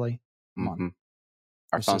like, really? Come on. Mhm.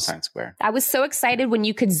 Our It's phones just- aren't square. I was so excited when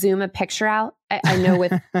you could zoom a picture out. I know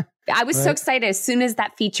I was so Right. excited as soon as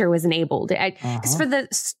that feature was enabled. Because Uh-huh. for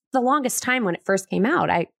the longest time when it first came out,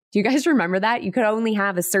 do you guys remember that? You could only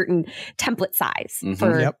have a certain template size Mhm.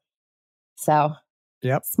 for, Yep. so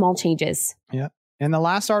Yep. small changes. In the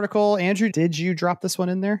last article, Andrew, did you drop this one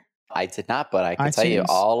in there? I did not, but I can tell you iTunes?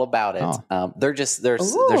 all about it. Oh. They're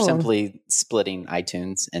Ooh. simply splitting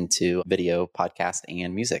iTunes into video, podcast,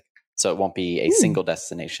 and music. So it won't be a Ooh. single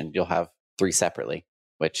destination. You'll have 3 separately,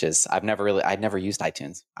 which is I'd never used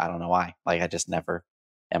iTunes. I don't know why. Like I just never.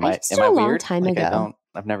 Am I I used am it I a long weird? time Like, ago.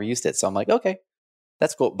 I've never used it, so I'm like, okay,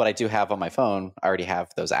 that's cool. But I do have on my phone. I already have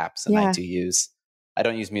those apps, and I Yeah. do use. I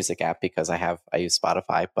don't use music app because I use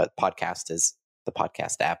Spotify, but podcast is the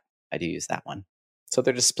podcast app. I do use that one. So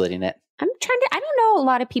they're just splitting it. I don't know a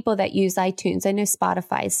lot of people that use iTunes. I know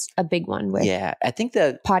Spotify's a big one with Yeah, I think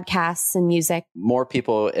that podcasts and music. more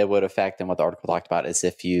people it would affect than what the article talked about is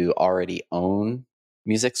if you already own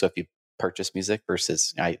music. So if you purchase music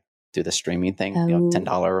versus I do the streaming thing,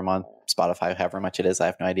 $10 a month, Spotify, however much it is, I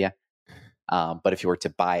have no idea. But if you were to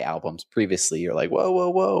buy albums previously, you're like,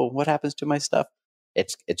 whoa, what happens to my stuff?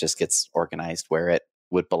 It just gets organized where it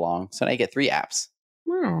would belong. So now you get 3 apps.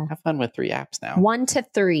 Yeah. Have fun with 3 apps now. 1 to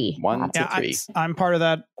 3. One to Yeah, 3. I'm part of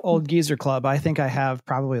that old geezer club. I think I have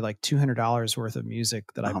probably like $200 worth of music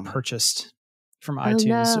that I Oh, my. purchased from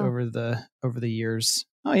iTunes no. over the years.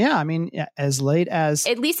 Oh yeah, I mean, as late as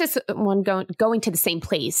At least it's one going to the same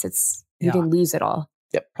place. You Yeah. didn't lose it all.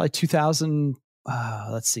 probably 2000.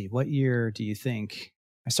 Let's see, what year do you think?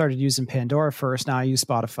 I started using Pandora first. Now I use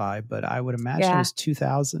Spotify, but I would imagine it Yeah. was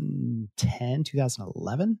 2010,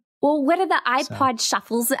 2011. Well, what are the iPod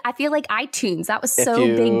shuffles? I feel like iTunes, that was If so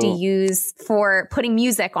big to you- use for putting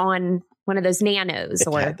music on one of those nanos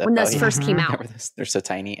or when those first came out. Remember this? They're so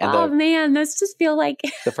tiny. And Oh man, those just feel like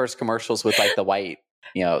the first commercials with like the white,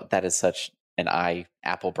 that is such an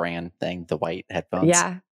Apple brand thing, the white headphones.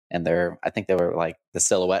 yeah. And I think they were like the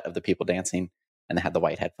silhouette of the people dancing and they had the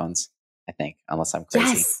white headphones, I think, unless I'm crazy.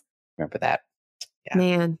 Yes, Remember that? Yeah.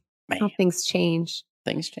 man, Man, how things change.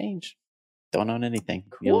 things change. Don't own anything.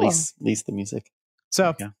 You Cool. lease the music.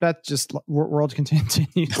 So Yeah. that just world continues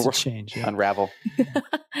The to world- change. Yeah. Unravel.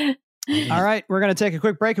 All right, we're going to take a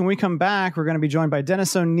quick break. And when we come back, we're going to be joined by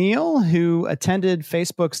Dennis O'Neil, who attended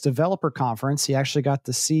Facebook's developer conference. He actually got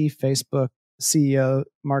to see Facebook CEO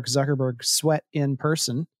Mark Zuckerberg sweat in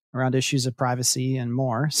person around issues of privacy and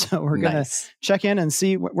more. So we're going to check in and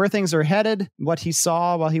see where things are headed, what he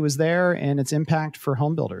saw while he was there, and its impact for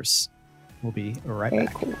home builders. We'll be right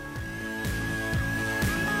back. Cool.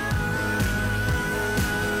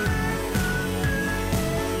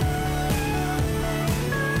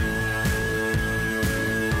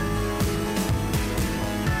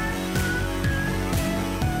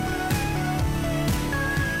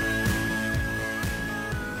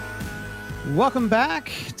 Welcome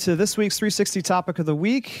back to this week's 360 topic of the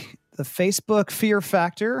week, the Facebook fear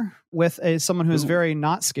factor, with someone who is very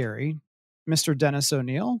not scary, Mr. Dennis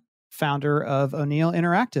O'Neil, founder of O'Neil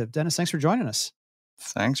Interactive. Dennis, thanks for joining us.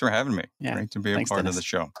 Thanks for having me. Yeah, great to be a part Dennis. of the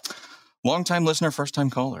show. Long-time listener, first-time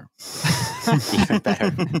caller. Even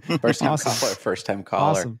better. First-time Awesome. caller, first-time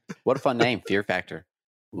caller. Awesome. What a fun name, Fear Factor.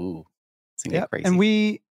 Ooh, it's going to get crazy. And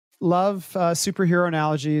we love superhero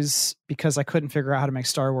analogies because I couldn't figure out how to make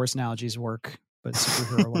Star Wars analogies work, but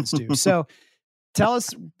superhero ones do. So tell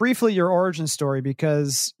us briefly your origin story,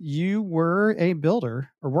 because you were a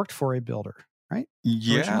builder or worked for a builder, right?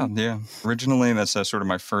 Yeah. Originally, that's sort of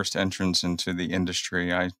my first entrance into the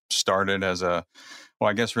industry. I started as a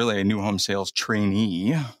new home sales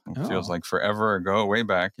trainee. It feels like forever ago, way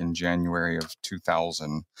back in January of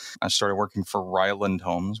 2000. I started working for Ryland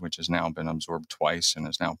Homes, which has now been absorbed twice and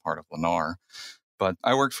is now part of Lennar. But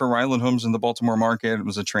I worked for Ryland Homes in the Baltimore market.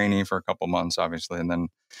 Was a trainee for a couple months, obviously, and then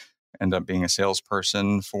ended up being a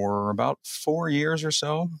salesperson for about 4 years or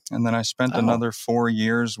so. And then I spent another 4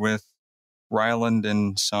 years with Ryland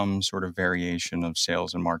in some sort of variation of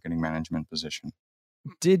sales and marketing management position.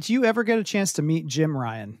 Did you ever get a chance to meet Jim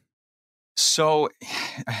Ryan? So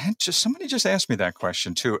somebody just asked me that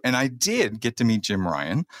question too. And I did get to meet Jim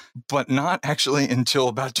Ryan, but not actually until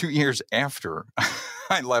about 2 years after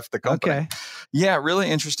I left the company. Okay. Yeah, really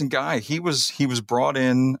interesting guy. He was brought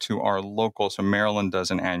in to our local, so Maryland does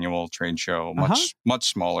an annual trade show, much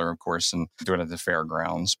smaller, of course, and do it at the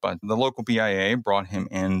fairgrounds. But the local BIA brought him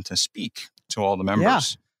in to speak to all the members.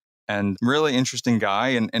 Yeah. And really interesting guy.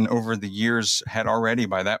 And over the years had already,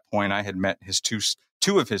 by that point, I had met his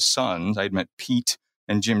two of his sons. I'd met Pete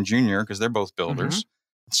and Jim Jr. because they're both builders.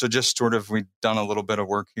 Mm-hmm. So just sort of, we'd done a little bit of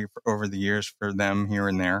work over the years for them here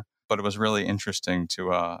and there. But it was really interesting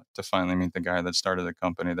to finally meet the guy that started the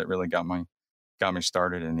company that really got me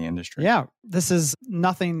started in the industry. Yeah, this is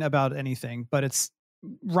nothing about anything, but it's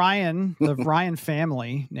Ryan, the Ryan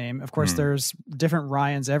family name. Of course, there's different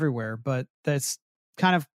Ryans everywhere, but that's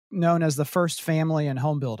kind of known as the first family in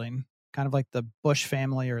home building, kind of like the Bush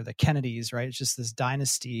family or the Kennedys, right? It's just this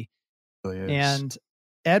dynasty. It really is. And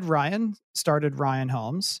Ed Ryan started Ryan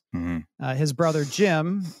Homes. Mm-hmm. His brother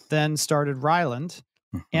Jim then started Ryland.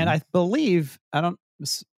 Mm-hmm. And I believe, if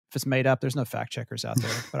it's made up, there's no fact checkers out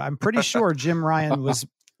there, but I'm pretty sure Jim Ryan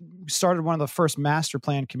started one of the first master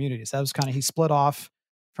plan communities. That was he split off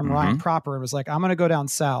from Ryan proper and was like, I'm going to go down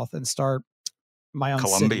south and start my own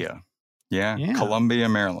Columbia. city. Yeah, Columbia,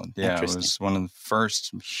 Maryland. Yeah, it was one of the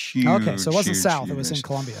first huge. Okay, so it wasn't south; it was in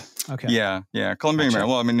Columbia. Okay. Yeah, Columbia, Maryland.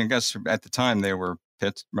 Well, I mean, I guess at the time they were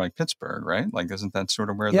Pittsburgh, right? Like, isn't that sort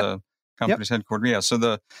of where the company's headquartered? Yeah.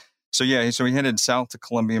 So we headed south to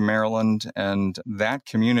Columbia, Maryland, and that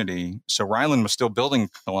community. So Ryland was still building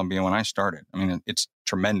Columbia when I started. I mean, it's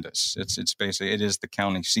tremendous. It's basically, it is the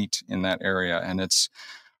county seat in that area, and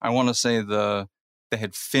I want to say they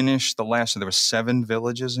had finished the last, so there were 7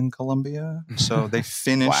 villages in Columbia. So they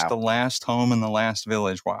finished the last home in the last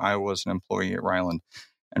village while I was an employee at Ryland.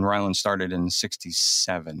 And Ryland started in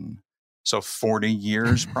 1967. So 40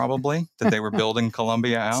 years probably that they were building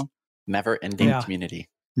Columbia out. Never-ending community.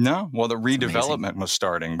 No. Well, the redevelopment was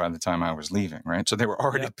starting by the time I was leaving, right? So they were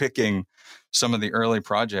already picking some of the early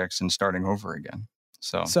projects and starting over again.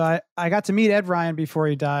 So I got to meet Ed Ryan before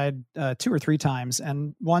he died 2 or 3 times.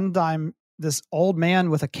 And one time, this old man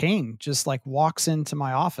with a cane just walks into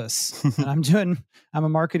my office and I'm a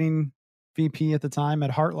marketing VP at the time at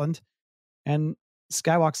Heartland. And this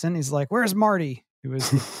guy walks in, he's like, "Where's Marty?" Who was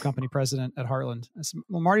the company president at Heartland. I said,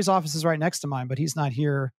 "Well, Marty's office is right next to mine, but he's not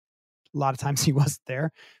here." A lot of times he wasn't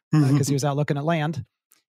there because he was out looking at land.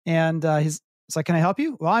 And he's like, "Can I help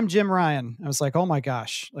you?" "Well, I'm Jim Ryan." I was like, "Oh my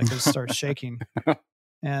gosh." I just start shaking.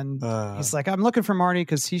 And he's like, "I'm looking for Marty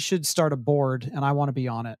because he should start a board and I want to be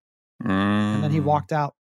on it." And then he walked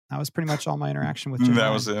out. That was pretty much all my interaction with Jim. That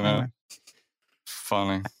was it. Anyway.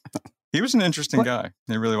 Funny. He was an interesting guy.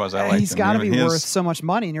 He really was. I liked him. He's got to be worth so much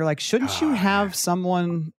money. And you're like, shouldn't you have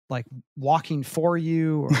someone like walking for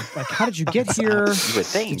you, or like how did you get here? You would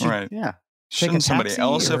think, Right? Yeah. Shouldn't somebody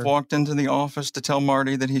else have walked into the office to tell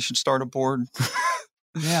Marty that he should start a board?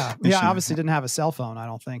 Yeah. Obviously didn't have a cell phone, I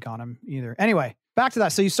don't think, on him either. Anyway, back to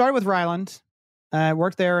that. So you started with Ryland,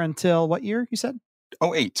 worked there until what year? You said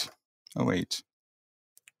 08.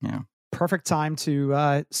 Yeah. Perfect time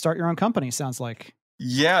to start your own company. Sounds like.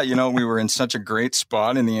 Yeah, we were in such a great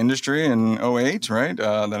spot in the industry in 08, right?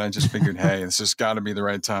 That I just figured, hey, this has got to be the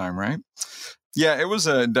right time, right? Yeah, it was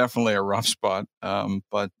definitely a rough spot,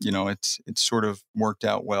 but it sort of worked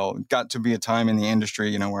out well. It got to be a time in the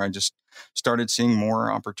industry, where I just started seeing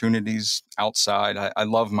more opportunities outside. I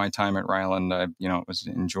love my time at Ryland. I,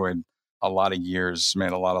 enjoyed a lot of years,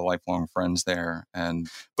 made a lot of lifelong friends there,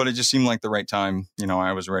 but it just seemed like the right time.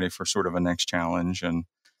 I was ready for sort of a next challenge, and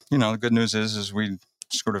the good news is we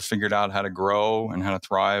sort of figured out how to grow and how to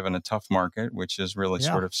thrive in a tough market, which has really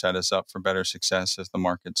sort of set us up for better success as the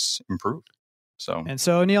markets improved. So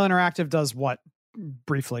O'Neill Interactive does what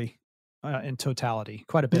briefly in totality?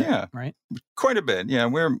 Quite a bit, right? Quite a bit. Yeah,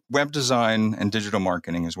 we're web design and digital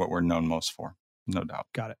marketing is what we're known most for. No doubt.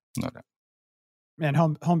 Got it. No doubt. And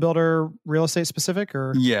home builder real estate specific,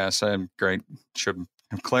 or? Yes, I'm great. Should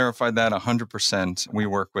have clarified that 100%. We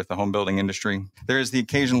work with the home building industry. There is the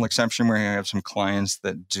occasional exception where you have some clients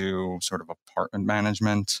that do sort of apartment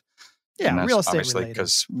management. Yeah, real estate obviously related.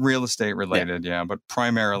 Because real estate related, yeah. But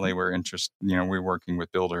primarily we're we're working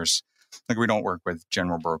with builders. Like we don't work with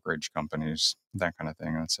general brokerage companies, that kind of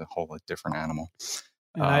thing. That's a whole different animal.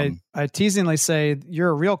 And I teasingly say you're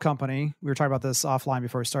a real company. We were talking about this offline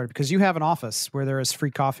before we started because you have an office where there is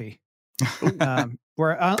free coffee.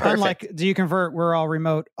 Where unlike Do You Convert, we're all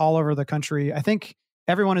remote all over the country. I think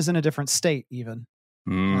everyone is in a different state, even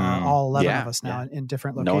all 11 of us now in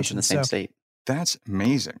different locations. No one's in the same state. That's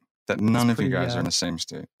amazing. That none of you guys are in the same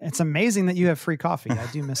state. It's amazing that you have free coffee. I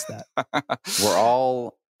do miss that. I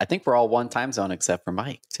think we're all one time zone except for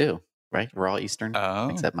Mike too, right? We're all Eastern,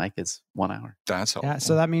 except Mike is 1 hour. That's helpful. Yeah,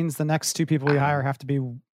 so that means the next two people we hire have to be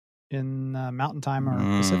in Mountain Time or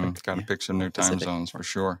Pacific. Got to pick some new time zones for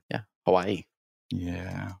sure. Yeah, Hawaii.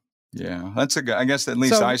 Yeah. That's I guess at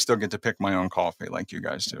least I still get to pick my own coffee like you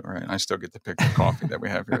guys do, right? I still get to pick the coffee that we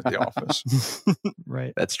have here at the office.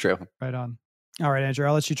 Right. That's true. Right on. All right, Andrew,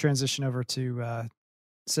 I'll let you transition over to,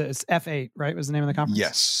 so it's F8, right? Was the name of the conference?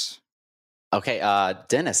 Yes. Okay,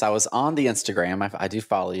 Dennis, I was on the Instagram. I do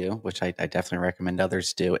follow you, which I definitely recommend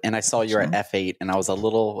others do. And I saw you're at F8, and I was a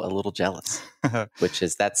little jealous,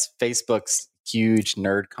 that's Facebook's huge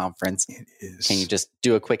nerd conference. It is. Can you just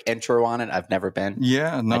do a quick intro on it? I've never been.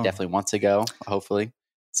 Yeah, no. I definitely want to go, hopefully,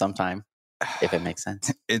 sometime, if it makes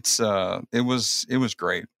sense. It was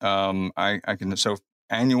great.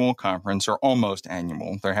 Annual conference or almost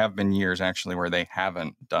annual. There have been years actually where they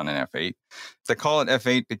haven't done an F8. They call it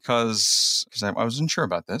F8 because I wasn't sure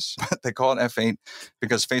about this, but they call it F8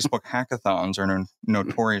 because Facebook hackathons are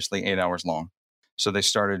notoriously 8 hours long. So they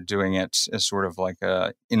started doing it as sort of like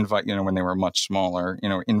a invite, when they were much smaller,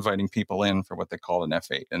 inviting people in for what they call an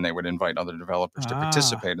F8, and they would invite other developers to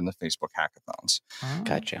participate in the Facebook hackathons.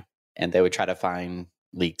 Gotcha. And they would try to find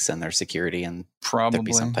leaks in their security, and probably there'd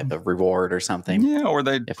be some type of reward or something. Yeah, or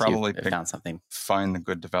they'd probably found something. Find the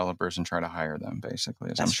good developers and try to hire them, basically.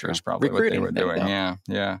 That's I'm sure true. is probably Recruiting, what they were doing.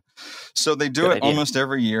 Yeah. So they do good it idea. almost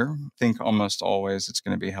every year. I think almost always it's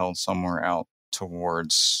going to be held somewhere out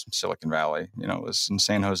towards Silicon Valley. It was in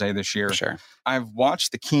San Jose this year. For sure. I've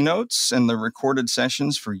watched the keynotes and the recorded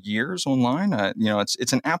sessions for years online.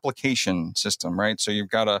 It's an application system, right? So you've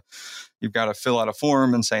got to fill out a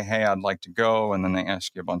form and say, "Hey, I'd like to go," and then they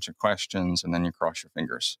ask you a bunch of questions, and then you cross your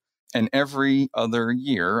fingers. And every other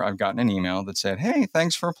year, I've gotten an email that said, "Hey,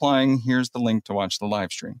 thanks for applying. Here's the link to watch the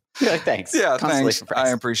live stream." You're like, thanks. Yeah, thanks.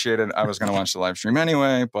 I appreciate it. I was going to watch the live stream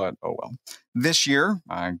anyway, but oh well. This year,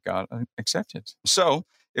 I got accepted. So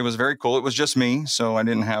it was very cool. It was just me. So I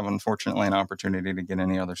didn't have, unfortunately, an opportunity to get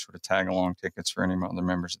any other sort of tag-along tickets for any other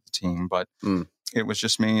members of the team. But it was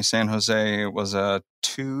just me, San Jose. It was a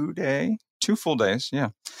 2 full days, yeah.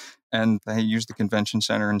 And they used the convention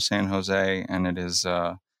center in San Jose, and it is...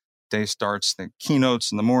 day starts the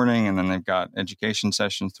keynotes in the morning, and then they've got education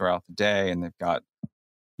sessions throughout the day, and they've got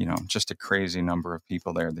just a crazy number of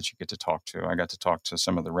people there that you get to talk to. I got to talk to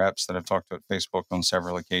some of the reps that I've talked to at Facebook on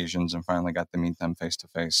several occasions, and finally got to meet them face to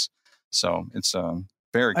face. So it's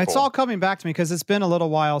very cool. It's all coming back to me because it's been a little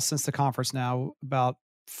while since the conference now, about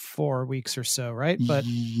 4 weeks or so, right? But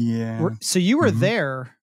yeah. So you were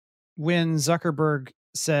there when Zuckerberg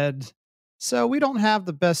said so we don't have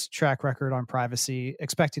the best track record on privacy,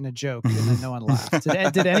 expecting a joke, and then no one laughed.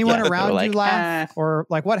 Did anyone around you laugh? Or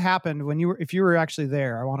like what happened when if you were actually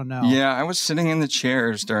there? I want to know. Yeah, I was sitting in the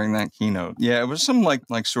chairs during that keynote. Yeah, it was some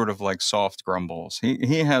like sort of like soft grumbles.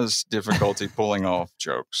 He has difficulty pulling off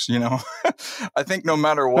jokes, I think no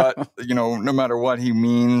matter what he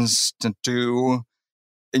means to do.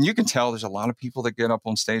 And you can tell there's a lot of people that get up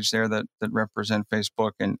on stage there that represent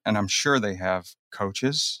Facebook, and I'm sure they have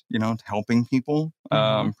coaches, helping people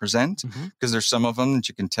present, because there's some of them that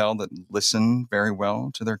you can tell that listen very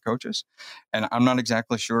well to their coaches. And I'm not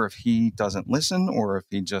exactly sure if he doesn't listen or if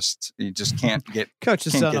he just can't get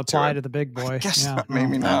coaches don't apply to the big boy. I guess not,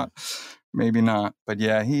 maybe not. But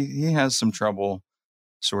yeah, he has some trouble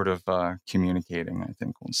sort of communicating, I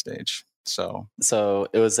think, on stage. So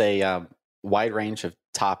it was a wide range of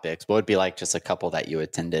topics. What would be like just a couple that you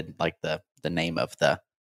attended, like the name of the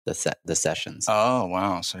sessions? Oh,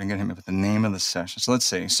 wow. So I didn't get him with the name of the sessions. Let's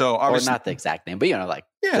see. So obviously, or not the exact name, but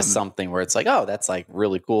just something where it's like, oh, that's like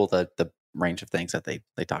really cool. The range of things that they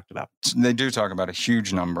talked about. They do talk about a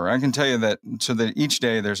huge number. I can tell you that each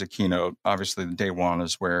day there's a keynote. Obviously, the day one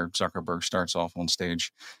is where Zuckerberg starts off on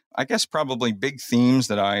stage. I guess probably big themes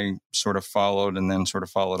that I sort of followed and then sort of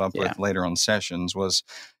followed up with later on sessions was,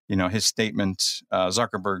 his statement.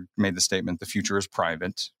 Zuckerberg made the statement, the future is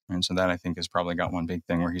private. And so that I think has probably got one big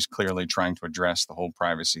thing where he's clearly trying to address the whole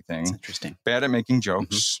privacy thing. That's interesting. Bad at making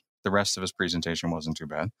jokes. The rest of his presentation wasn't too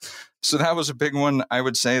bad. So that was a big one. I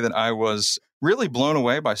would say that I was really blown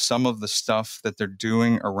away by some of the stuff that they're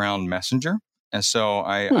doing around Messenger. And so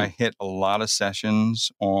I hit a lot of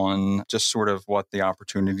sessions on just sort of what the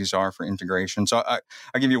opportunities are for integration. So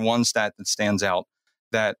I give you one stat that stands out,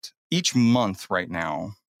 that each month right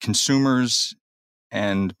now, consumers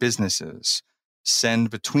and businesses send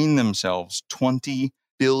between themselves 20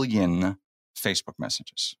 billion Facebook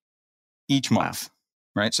messages each month. Wow.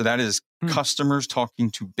 Right. So that is customers talking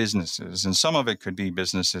to businesses. And some of it could be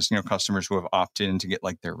businesses, customers who have opted in to get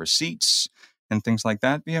like their receipts and things like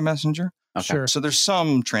that via Messenger. Okay. Sure. So there's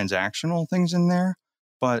some transactional things in there,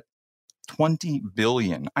 but 20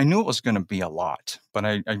 billion. I knew it was going to be a lot, but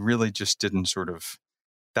I really just didn't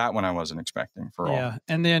that one I wasn't expecting for all. Yeah.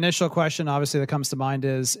 And the initial question, obviously, that comes to mind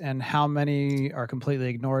is, and how many are completely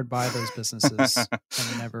ignored by those businesses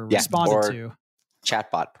and never responded to?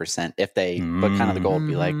 Chatbot percent, if they, but kind of the goal would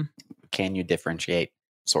be like, can you differentiate,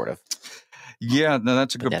 sort of? Yeah, no,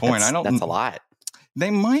 that's a good point. That's a lot.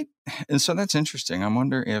 They might, and so that's interesting. I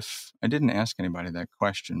wonder if, I didn't ask anybody that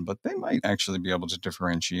question, but they might actually be able to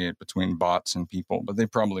differentiate between bots and people, but they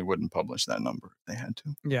probably wouldn't publish that number if they had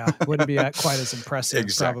to. Yeah, it wouldn't be quite as impressive.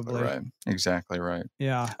 Exactly probably. Right. Exactly right.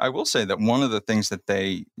 Yeah. I will say that one of the things that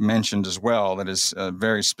they mentioned as well that is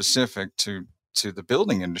very specific to the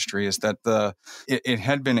building industry is that it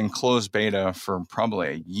had been in closed beta for probably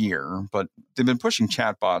a year, but they've been pushing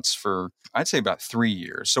chatbots for, I'd say, about 3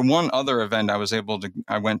 years. So one other event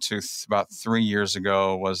I went to about 3 years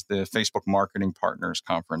ago was the Facebook Marketing Partners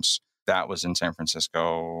Conference. That was in San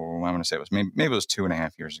Francisco. I'm going to say it was maybe it was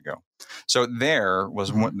 2.5 years ago. So there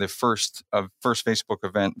was the first Facebook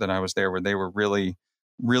event that I was there where they were really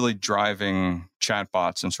driving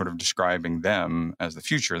chatbots and sort of describing them as the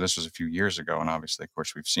future. This was a few years ago. And obviously, of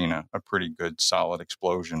course, we've seen a pretty good, solid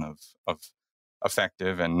explosion of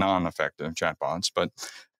effective and non-effective chatbots. But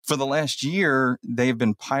for the last year, they've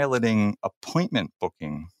been piloting appointment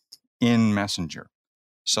booking in Messenger.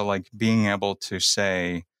 So like being able to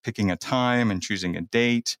say, picking a time and choosing a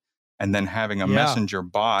date, and then having a Messenger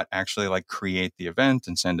bot actually like create the event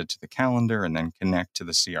and send it to the calendar and then connect to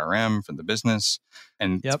the CRM for the business.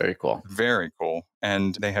 And it's very cool. Very cool.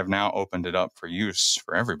 And they have now opened it up for use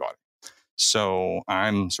for everybody. So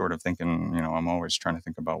I'm sort of thinking, I'm always trying to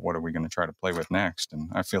think about what are we going to try to play with next. And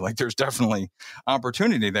I feel like there's definitely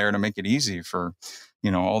opportunity there to make it easy for,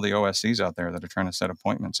 all the OSCs out there that are trying to set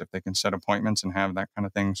appointments. If they can set appointments and have that kind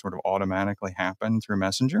of thing sort of automatically happen through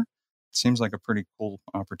Messenger, seems like a pretty cool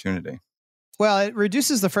opportunity. Well, it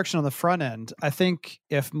reduces the friction on the front end. I think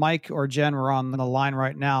if Mike or Jen were on the line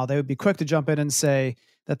right now, they would be quick to jump in and say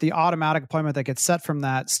that the automatic appointment that gets set from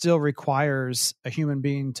that still requires a human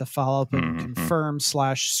being to follow up and confirm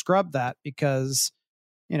 / scrub that, because,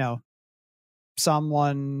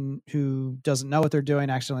 someone who doesn't know what they're doing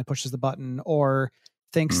accidentally pushes the button or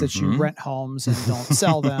thinks that you rent homes and don't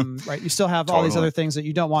sell them, right? You still have all these other things that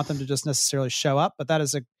you don't want them to just necessarily show up, but that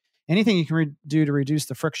is anything you can do to reduce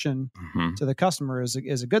the friction to the customer is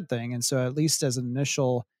a good thing. And so at least as an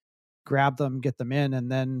initial grab them, get them in,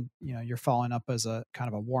 and then, you're following up as a kind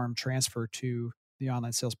of a warm transfer to the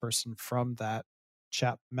online salesperson from that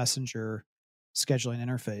chat messenger scheduling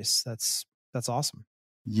interface. That's awesome.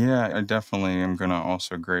 Yeah, I definitely am going to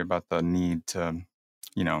also agree about the need to,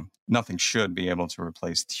 nothing should be able to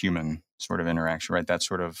replace human sort of interaction, right? That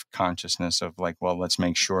sort of consciousness of like, well, let's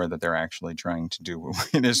make sure that they're actually trying to do what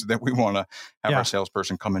it is that we want to have our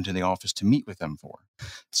salesperson come into the office to meet with them for.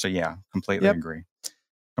 So yeah, completely agree.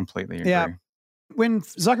 Completely agree. Yeah. When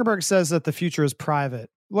Zuckerberg says that the future is private,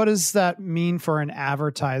 what does that mean for an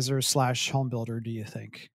advertiser / home builder, do you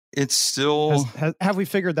think? It's still... have we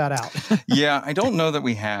figured that out? Yeah, I don't know that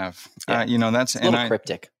we have. Yeah. That's a little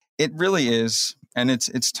cryptic. It really is. And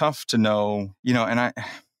it's tough to know, and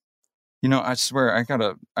I swear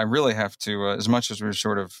I really have to, as much as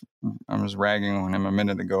I was ragging on him a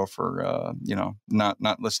minute ago for,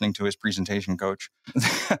 not listening to his presentation coach.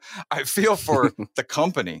 I feel for the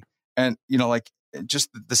company and, just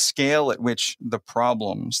the scale at which the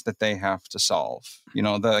problems that they have to solve,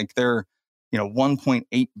 they're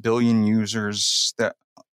 1.8 billion users, that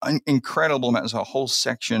incredible amount. There's a whole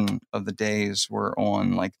section of the days were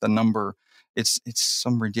on like the number. It's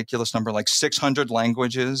some ridiculous number, like 600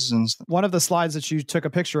 languages. And one of the slides that you took a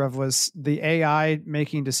picture of was the AI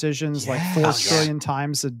making decisions like 4 trillion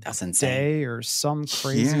times a day or some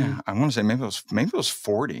crazy. Yeah, I want to say maybe it was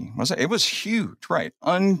 40. Was it? It was huge, right?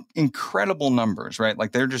 Incredible numbers, right?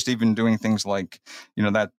 Like they're just even doing things like,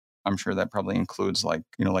 that. I'm sure that probably includes like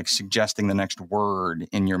suggesting the next word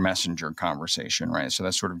in your messenger conversation, right? So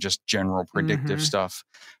that's sort of just general predictive stuff.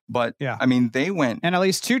 But I mean, they went... And at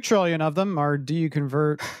least 2 trillion of them are, do you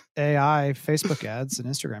convert AI Facebook ads and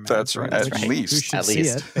Instagram ads? That's right. At least. You should see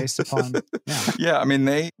it based upon... Yeah, I mean,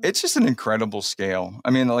 it's just an incredible scale.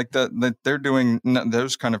 I mean, like they're doing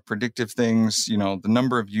those kind of predictive things, the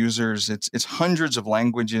number of users, it's hundreds of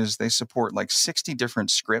languages. They support like 60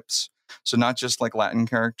 different scripts. So not just like Latin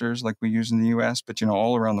characters like we use in the US, but,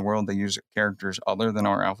 all around the world, they use characters other than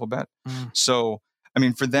our alphabet. So, I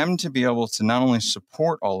mean, for them to be able to not only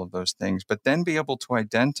support all of those things, but then be able to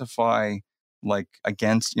identify like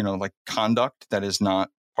against, like conduct that is not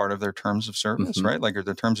part of their terms of service, right? Like or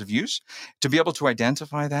their terms of use, to be able to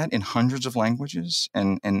identify that in hundreds of languages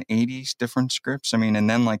and 80 different scripts. I mean, and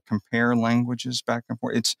then like compare languages back and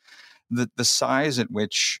forth. It's the size at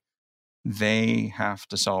which they have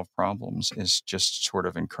to solve problems is just sort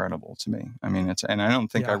of incredible to me. I mean, and I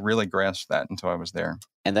don't think I really grasped that until I was there.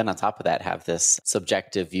 And then on top of that, have this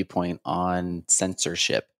subjective viewpoint on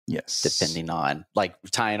censorship. Yes. Depending on like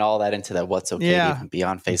tying all that into what's okay to even be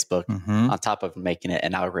on Facebook, on top of making it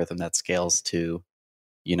an algorithm that scales to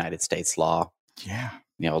United States law. Yeah.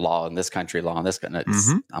 Law in this country, law in this country.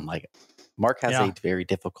 I'm like, Mark has a very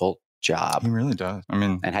difficult job. He really does. I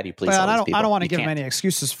mean, and how do you please all these people? I don't want to give him any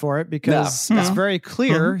excuses for it because it's very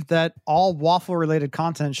clear that all waffle related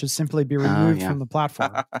content should simply be removed from the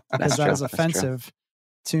platform because that is offensive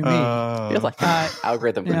to me. I feel like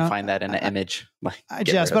algorithm can find that in an image. Like,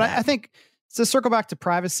 but I think to circle back to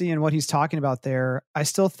privacy and what he's talking about there, I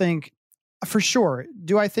still think for sure.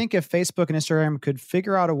 Do I think if Facebook and Instagram could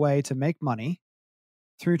figure out a way to make money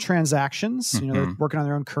through transactions, they're working on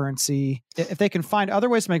their own currency. If they can find other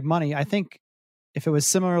ways to make money, I think if it was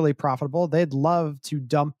similarly profitable, they'd love to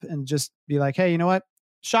dump and just be like, hey, you know what?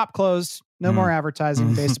 Shop closed. No more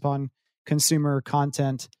advertising based upon consumer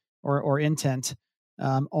content or intent.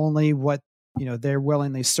 Only what, they're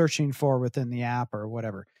willingly searching for within the app or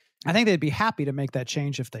whatever. I think they'd be happy to make that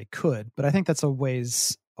change if they could, but I think that's a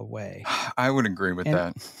ways away. I would agree with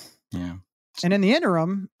that. Yeah. And in the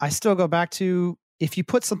interim, I still go back to, if you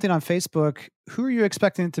put something on Facebook, who are you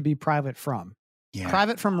expecting it to be private from? Yeah.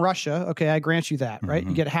 Private from Russia. Okay, I grant you that, right?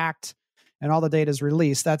 You get hacked and all the data is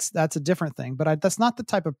released. That's a different thing. But that's not the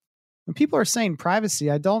type of, when people are saying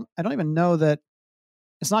privacy, I don't even know that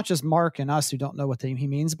it's not just Mark and us who don't know what he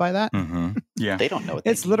means by that. Yeah. They don't know what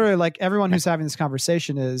it's literally like everyone who's having this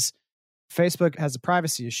conversation is Facebook has a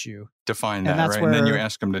privacy issue. Define that, right? And then you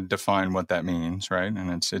ask them to define what that means, right? And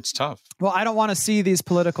it's tough. Well, I don't want to see these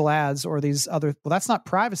political ads or these other... Well, that's not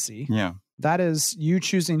privacy. Yeah. That is you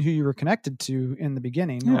choosing who you were connected to in the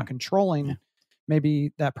beginning or controlling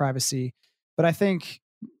maybe that privacy. But I think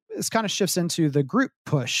this kind of shifts into the group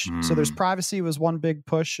push. So there's privacy was one big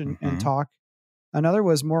push and talk. Another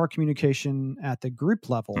was more communication at the group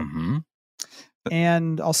level.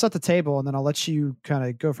 And I'll set the table and then I'll let you kind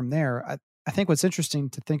of go from there. I think what's interesting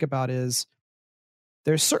to think about is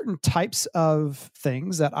there's certain types of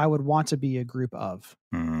things that I would want to be a group of.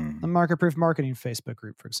 The Market Proof Marketing Facebook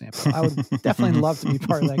group, for example. I would definitely love to be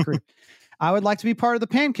part of that group. I would like to be part of the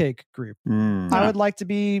Pancake group. I would like to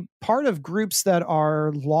be part of groups that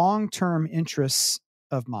are long-term interests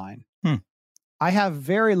of mine. I have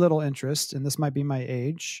very little interest, and this might be my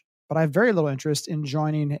age, but I have very little interest in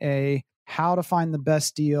joining a how to find the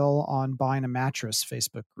best deal on buying a mattress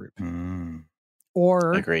Facebook group.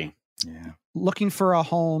 Or agree. Yeah. Looking for a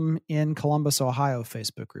home in Columbus, Ohio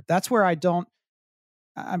Facebook group. That's where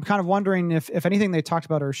I'm kind of wondering if anything they talked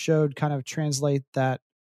about or showed kind of translate that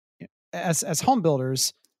as home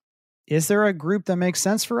builders. Is there a group that makes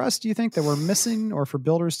sense for us, do you think, that we're missing, or for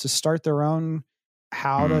builders to start their own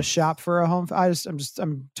how to shop for a home?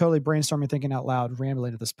 I'm totally brainstorming, thinking out loud,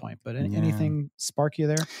 rambling at this point, but anything spark you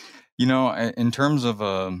there? In terms of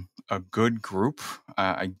a good group,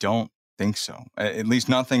 I don't think so. At least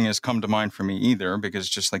nothing has come to mind for me either, because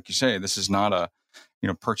just like you say, this is not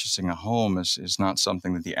purchasing a home is not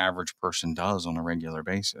something that the average person does on a regular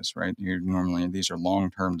basis, right? These are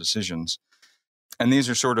long-term decisions. And these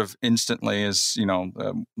are sort of instantly, as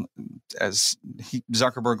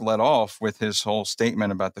Zuckerberg led off with his whole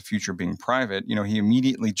statement about the future being private, he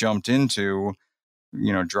immediately jumped into,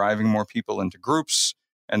 driving more people into groups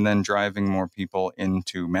and then driving more people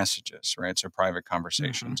into messages, right? So private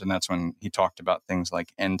conversations. Mm-hmm. And that's when he talked about things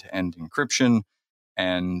like end-to-end encryption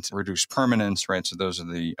and reduced permanence, right? So those are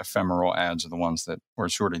the ephemeral ads, are the ones that, or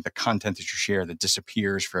sort of the content that you share that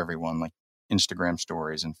disappears for everyone, like Instagram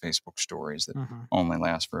stories and Facebook stories that only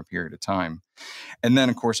last for a period of time. And then,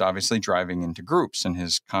 of course, obviously driving into groups. And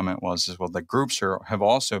his comment was, the groups have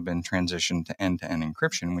also been transitioned to end-to-end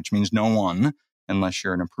encryption, which means no one, unless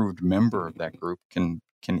you're an approved member of that group, can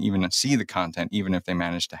even see the content, even if they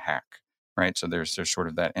manage to hack, right? So there's sort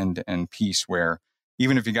of that end-to-end piece where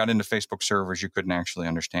even if you got into Facebook servers, you couldn't actually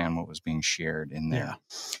understand what was being shared in there. Yeah.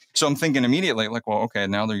 So I'm thinking immediately, like, well, okay,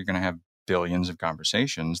 now that you're going to have billions of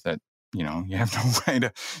conversations that, you have no way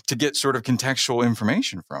to get sort of contextual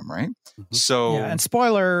information from, right? Mm-hmm. So, yeah, and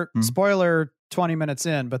spoiler 20 minutes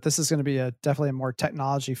in, but this is going to be definitely a more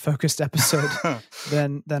technology focused episode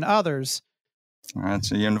than others. All right,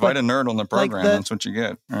 so you invite a nerd on the program, that's what you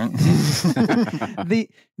get, right?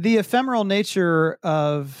 the ephemeral nature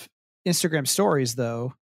of Instagram stories,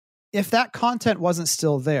 though, if that content wasn't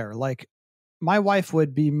still there, like my wife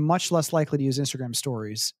would be much less likely to use Instagram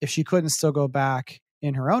stories if she couldn't still go back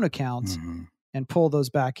in her own account and pull those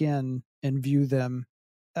back in and view them,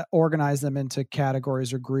 organize them into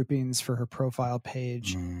categories or groupings for her profile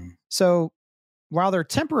page. So while they're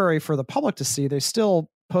temporary for the public to see, they still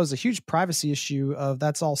pose a huge privacy issue of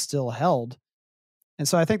that's all still held. And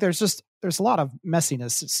so I think there's a lot of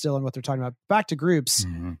messiness still in what they're talking about. Back to groups.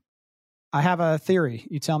 I have a theory.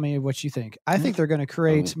 You tell me what you think. I think they're going to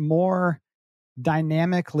create more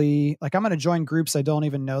dynamically, like I'm going to join groups I don't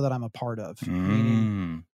even know that I'm a part of.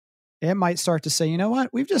 Meaning it might start to say, you know what?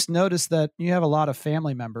 We've just noticed that you have a lot of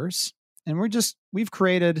family members, and we've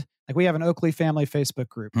created, like, we have an Oakley family Facebook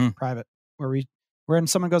group, private, where when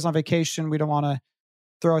someone goes on vacation, we don't want to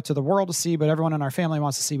throw it to the world to see, but everyone in our family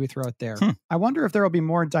wants to see, we throw it there. I wonder if there will be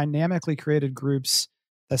more dynamically created groups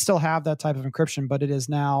that still have that type of encryption, but it is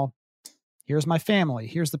now, here's my family,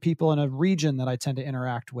 here's the people in a region that I tend to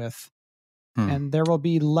interact with. And there will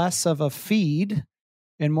be less of a feed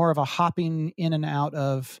and more of a hopping in and out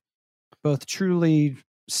of both truly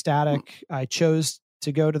static, I chose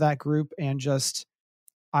to go to that group, and just,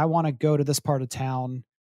 I want to go to this part of town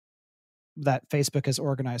that Facebook has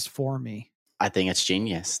organized for me. I think it's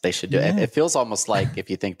genius. They should do it. It feels almost like, if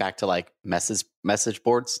you think back to like message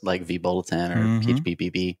boards, like vBulletin or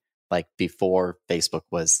PHPBB, like before Facebook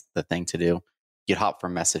was the thing to do, you'd hop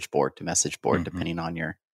from message board to message board depending on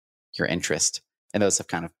your interest. And those have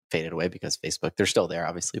kind of faded away because Facebook, they're still there,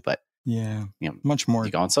 obviously, but much more.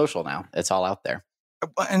 You go on social now, it's all out there.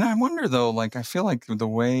 And I wonder though, like, I feel like the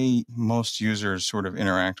way most users sort of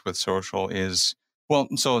interact with social is, well,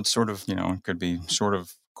 so it's sort of, it could be sort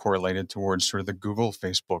of correlated towards sort of the Google,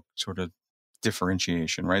 Facebook sort of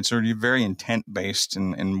differentiation, right? So you're very intent based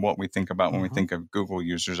in what we think about when we think of Google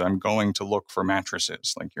users. I'm going to look for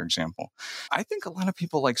mattresses, like your example. I think a lot of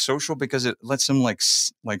people like social because it lets them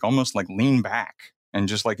like almost like lean back and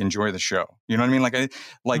just like enjoy the show. You know what I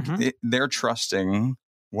mean? They're trusting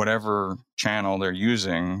whatever channel they're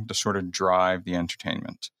using to sort of drive the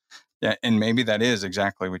entertainment. Yeah, and maybe that is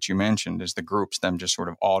exactly what you mentioned, is the groups, them just sort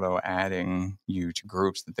of auto adding you to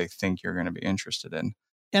groups that they think you're going to be interested in.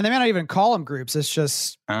 And they may not even call them groups. It's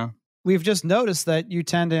just, we've just noticed that you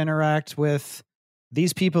tend to interact with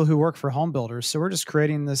these people who work for home builders. So we're just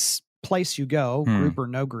creating this place you go, group or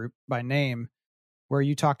no group by name, where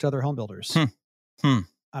you talk to other home builders. I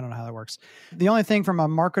don't know how that works. The only thing from a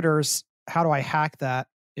marketer's, how do I hack that,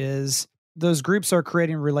 is those groups are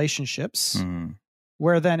creating relationships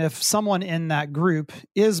where then if someone in that group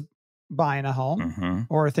is buying a home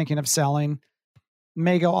or thinking of selling,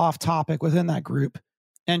 may go off topic within that group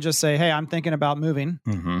and just say, hey, I'm thinking about moving.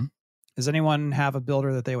 Does anyone have a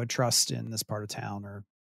builder that they would trust in this part of town or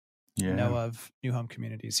know of new home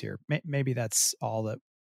communities here? Maybe that's all that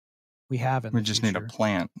we have in we the just future. need a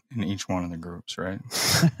plant in each one of the groups, right?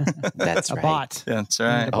 That's a right. bot. That's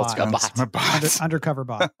right. A bot. A bot. Undercover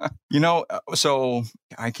bot. So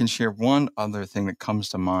I can share one other thing that comes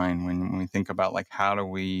to mind when we think about like how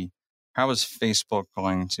is Facebook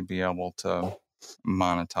going to be able to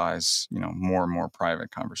monetize, more and more private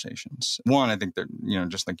conversations. One, I think that,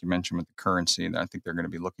 just like you mentioned with the currency, I think they're going to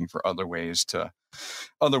be looking for other ways to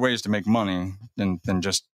make money than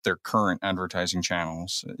just their current advertising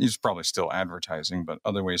channels. It's probably still advertising, but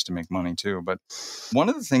other ways to make money too. But one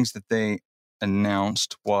of the things that they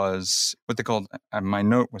announced was what they called, my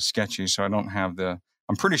note was sketchy, so I don't have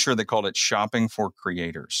I'm pretty sure they called it shopping for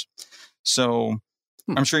creators. So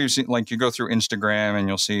I'm sure you've seen, like, you go through Instagram and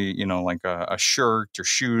you'll see, like a shirt or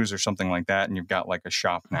shoes or something like that, and you've got like a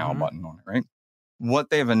shop now button on it, right? What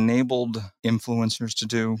they've enabled influencers to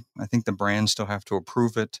do, I think the brands still have to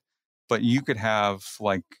approve it, but you could have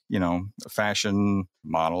like, a fashion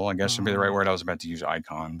model, I guess would be the right word. I was about to use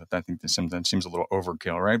icon, but I think that seems a little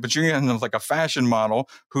overkill, right? But you can have like a fashion model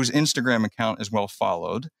whose Instagram account is well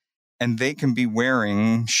followed, and they can be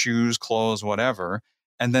wearing shoes, clothes, whatever.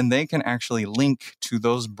 And then they can actually link to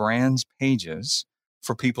those brands' pages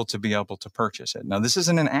for people to be able to purchase it. Now, this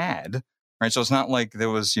isn't an ad, right? So it's not like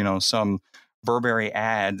there was, some Burberry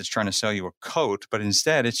ad that's trying to sell you a coat, but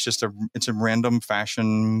instead it's just it's a random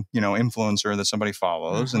fashion, influencer that somebody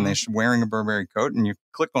follows, and they're wearing a Burberry coat, and you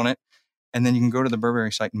click on it, and then you can go to the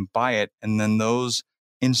Burberry site and buy it, and then those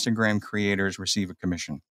Instagram creators receive a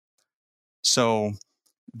commission. So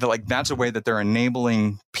that's a way that they're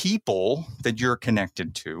enabling people that you're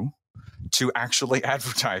connected to actually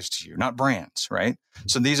advertise to you, not brands, right?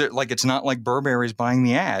 So these are like, it's not like Burberry's buying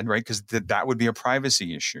the ad, right? Because that would be a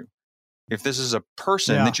privacy issue. If this is a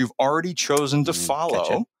person that you've already chosen to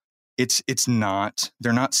follow, it's not,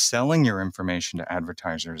 they're not selling your information to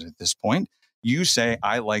advertisers at this point. You say,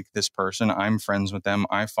 I like this person, I'm friends with them,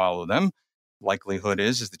 I follow them. Likelihood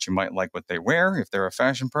is that you might like what they wear if they're a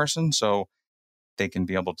fashion person. So they can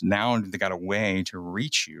be able to, now they got a way to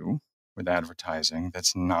reach you with advertising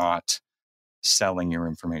that's not selling your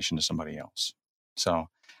information to somebody else. So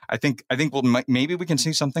I think maybe we can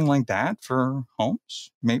see something like that for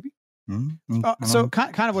homes, maybe. So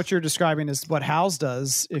kind of what you're describing is what Houzz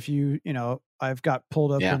does. If I've got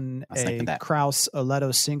pulled open a Kraus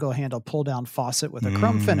Oleto single handle pull down faucet with a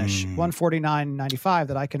chrome finish, $149.95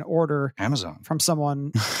 that I can order Amazon from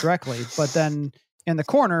someone directly. But then in the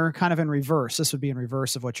corner, kind of in reverse, this would be in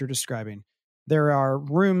reverse of what you're describing. There are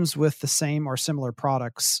rooms with the same or similar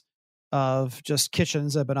products of just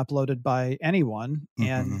kitchens that have been uploaded by anyone.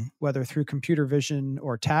 And whether through computer vision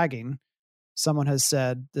or tagging, someone has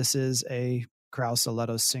said, this is a Kraus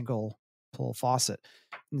Oleto single pull faucet.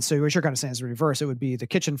 And so what you're kind of saying is reverse. It would be the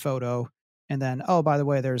kitchen photo. And then, oh, by the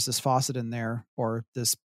way, there's this faucet in there, or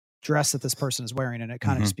this dress that this person is wearing, and it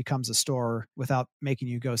kind of just becomes a store without making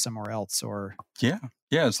you go somewhere else. Or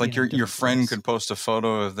it's like your friend could post a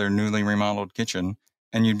photo of their newly remodeled kitchen,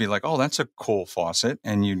 and you'd be like, oh, that's a cool faucet,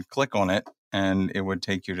 and you'd click on it and it would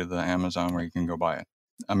take you to the Amazon where you can go buy it.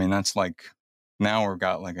 I mean, that's like, now we've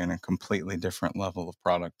got like a completely different level of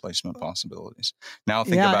product placement possibilities. Now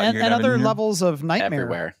think about and other levels of nightmare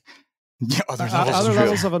everywhere. Yeah, other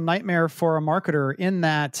levels of a nightmare for a marketer, in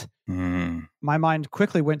that my mind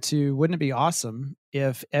quickly went to, wouldn't it be awesome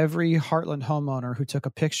if every Heartland homeowner who took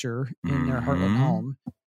a picture in their Heartland home,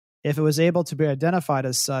 if it was able to be identified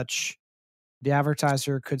as such, the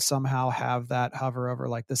advertiser could somehow have that hover over,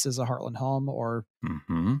 like, this is a Heartland home, or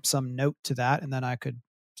some note to that. And then I could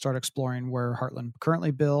start exploring where Heartland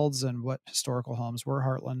currently builds and what historical homes were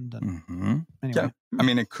Heartland. And anyway. I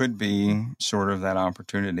mean, it could be sort of that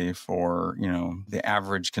opportunity for, the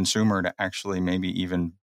average consumer to actually maybe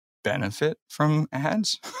even benefit from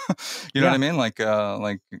ads. You know what I mean? Like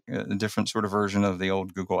a different sort of version of the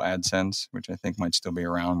old Google AdSense, which I think might still be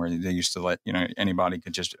around, where they used to let, anybody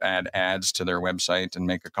could just add ads to their website and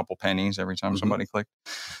make a couple pennies every time somebody clicked.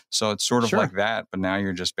 So it's sort of like that, but now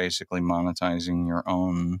you're just basically monetizing your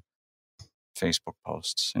own Facebook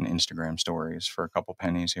posts and Instagram stories for a couple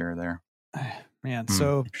pennies here or there. Man,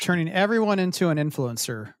 so turning everyone into an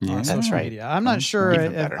influencer on social media. I'm not sure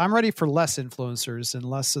if I'm ready for less influencers and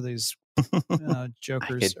less of these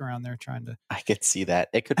jokers around there trying to. I could see that.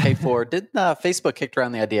 It could pay for. Didn't Facebook kicked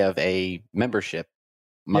around the idea of a membership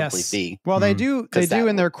monthly fee? Well, they do. They do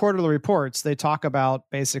in their quarterly reports. They talk about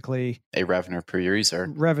basically a revenue per user.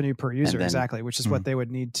 Exactly, which is what they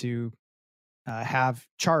would need to have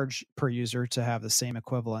charge per user to have the same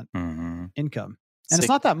equivalent income. And it's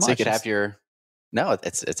not that much. So you could have your No,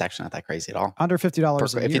 it's actually not that crazy at all. Under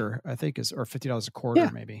 $50 a year, I think, or $50 a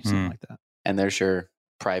quarter, maybe something like that. And there's your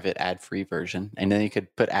private ad-free version, and then you could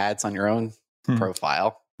put ads on your own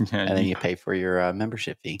profile, and then you pay for your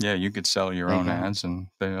membership fee. Yeah, you could sell your own ads, and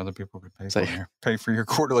the other people could pay for your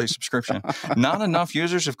quarterly subscription. Not enough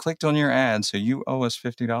users have clicked on your ad, so you owe us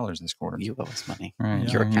 $50 this quarter. You owe us money. Right.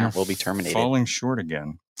 Your account will be terminated. Falling short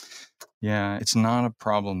again. Yeah, it's not a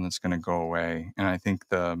problem that's going to go away, and I think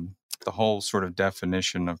the whole sort of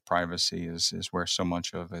definition of privacy is where so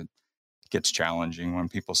much of it gets challenging when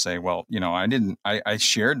people say, well, I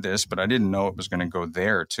shared this, but I didn't know it was going to go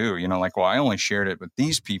there too. Well, I only shared it with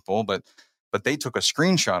these people, but they took a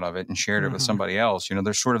screenshot of it and shared it with somebody else.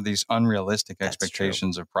 There's sort of these unrealistic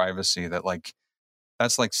expectations of privacy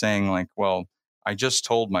that's like saying well, I just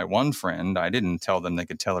told my one friend, I didn't tell them they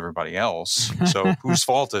could tell everybody else. So whose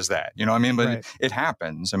fault is that? But right. It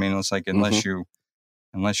happens. It's like, unless you,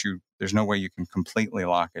 there's no way you can completely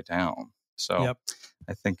lock it down. So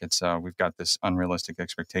I think it's, we've got this unrealistic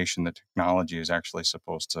expectation that technology is actually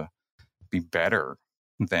supposed to be better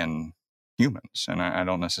than humans. And I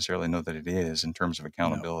don't necessarily know that it is in terms of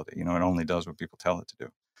accountability. It only does what people tell it to do.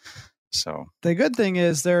 So the good thing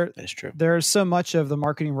is there's so much of the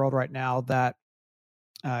marketing world right now that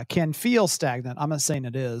can feel stagnant. I'm not saying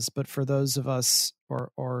it is, but for those of us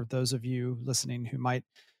or those of you listening who might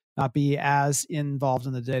not be as involved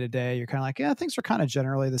in the day-to-day, you're kind of like, yeah, things are kind of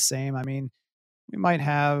generally the same. We might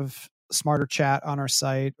have smarter chat on our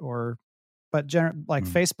site, but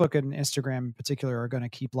Facebook and Instagram in particular are going to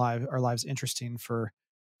keep our lives interesting for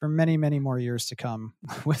many, many more years to come,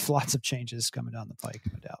 with lots of changes coming down the pike,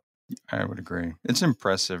 no doubt. I would agree. It's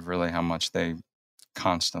impressive, really, how much they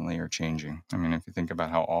constantly are changing. If you think about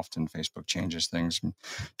how often Facebook changes things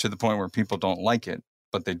to the point where people don't like it,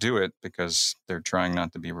 but they do it because they're trying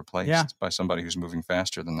not to be replaced by somebody who's moving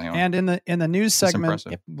faster than they are. And in the news segment,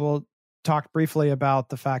 we'll talk briefly about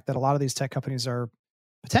the fact that a lot of these tech companies are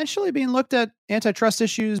potentially being looked at antitrust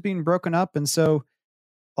issues being broken up. And so,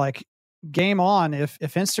 game on if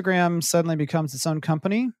Instagram suddenly becomes its own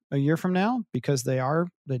company a year from now, because they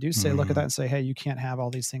do say, look at that and say, hey, you can't have all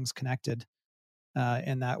these things connected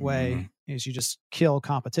in that way, is you just kill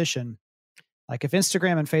competition. If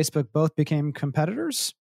Instagram and Facebook both became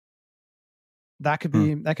competitors, that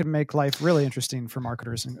could make life really interesting for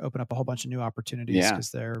marketers and open up a whole bunch of new opportunities,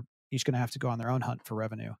 because they're each going to have to go on their own hunt for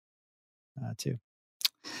revenue too.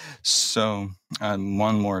 So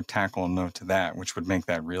one more tackle note to that, which would make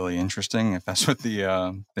that really interesting if that's what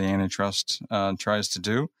the antitrust tries to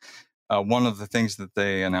do. One of the things that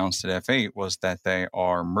they announced at F8 was that they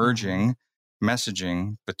are merging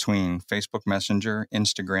messaging between Facebook Messenger,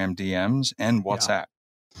 Instagram DMs, and WhatsApp.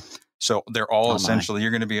 So they're all essentially,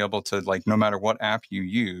 you're going to be able to, no matter what app you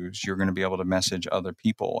use, you're going to be able to message other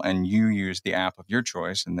people, and you use the app of your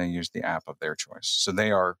choice and they use the app of their choice. So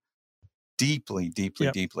they are deeply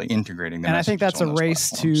integrating them. And I think that's a race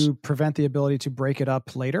to prevent the ability to break it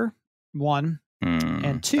up later, one.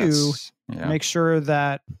 And two, make sure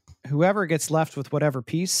that whoever gets left with whatever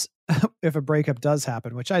piece, if a breakup does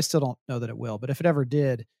happen, which I still don't know that it will, but if it ever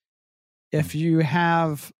did, if you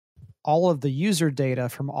have all of the user data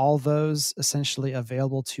from all those essentially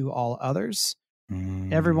available to all others,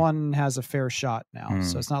 everyone has a fair shot now.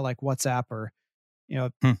 So it's not like WhatsApp or,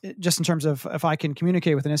 just in terms of, if I can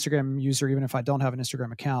communicate with an Instagram user, even if I don't have an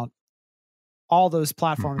Instagram account, all those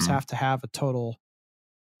platforms have to have a total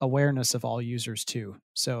awareness of all users too.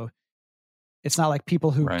 So it's not like people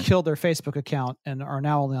who killed their Facebook account and are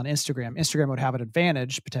now only on Instagram. Instagram would have an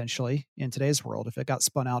advantage potentially in today's world if it got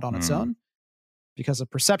spun out on its own, because of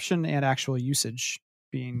perception and actual usage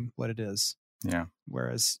being what it is. Yeah.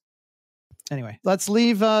 Whereas, anyway, let's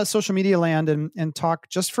leave social media land and talk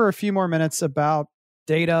just for a few more minutes about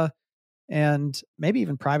data and maybe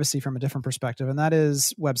even privacy from a different perspective. And that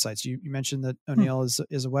is websites. You mentioned that O'Neill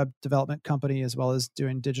is a web development company as well as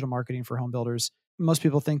doing digital marketing for home builders. Most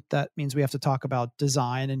people think that means we have to talk about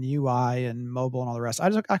design and UI and mobile and all the rest. I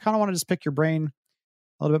kind of want to just pick your brain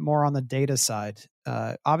a little bit more on the data side.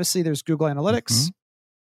 Obviously, there's Google Analytics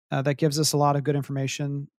that gives us a lot of good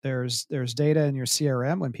information. There's data in your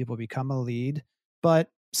CRM when people become a lead. But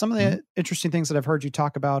some of the interesting things that I've heard you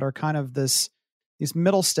talk about are kind of these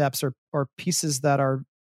middle steps or pieces that are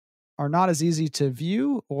not as easy to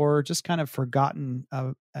view or just kind of forgotten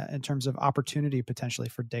in terms of opportunity potentially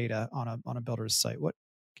for data on a builder's site.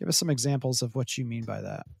 Give us some examples of what you mean by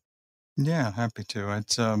that. Yeah, happy to.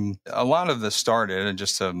 It's a lot of this started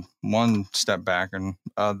just one step back, and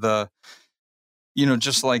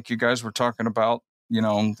just like you guys were talking about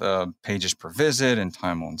the pages per visit and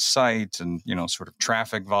time on site and, sort of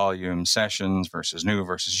traffic volume, sessions versus new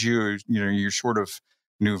versus you're sort of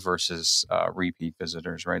new versus repeat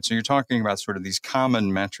visitors, right? So you're talking about sort of these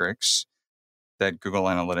common metrics that Google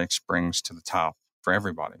Analytics brings to the top for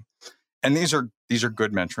everybody. And these are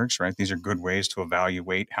good metrics, right? These are good ways to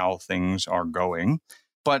evaluate how things are going.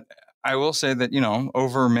 But I will say that,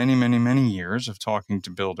 over many, many, many years of talking to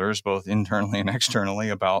builders, both internally and externally,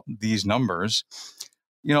 about these numbers,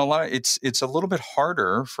 it's a little bit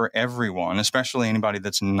harder for everyone, especially anybody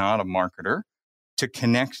that's not a marketer, to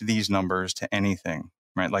connect these numbers to anything,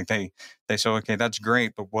 right? Like they say, okay, that's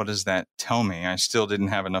great, but what does that tell me? I still didn't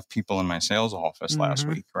have enough people in my sales office last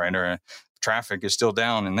week, right? Or traffic is still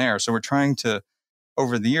down in there. So we're trying to,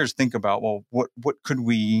 over the years, think about, well, what could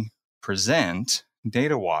we present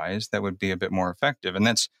data-wise that would be a bit more effective? And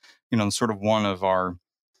that's, sort of one of our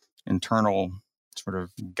internal sort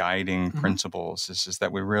of guiding principles is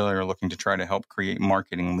that we really are looking to try to help create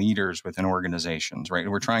marketing leaders within organizations, right?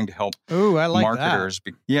 We're trying to help marketers.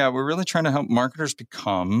 We're really trying to help marketers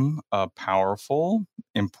become a powerful,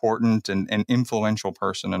 important, and influential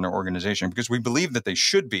person in their organization, because we believe that they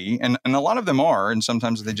should be. And a lot of them are, and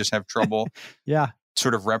sometimes they just have trouble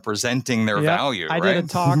sort of representing their value. I did a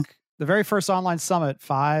talk, the very first online summit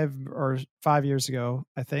 5 years ago,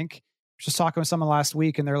 I think. Just talking with someone last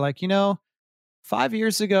week, and they're like, 5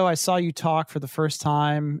 years ago, I saw you talk for the first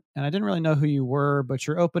time, and I didn't really know who you were, but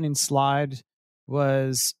your opening slide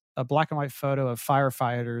was a black and white photo of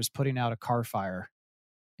firefighters putting out a car fire.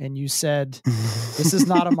 And you said, this is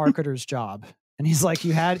not a marketer's job. And he's like,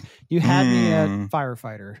 you had me at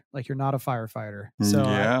firefighter. Like, you're not a firefighter.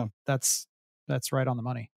 So that's right on the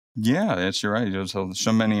money. Yeah, that's you're right.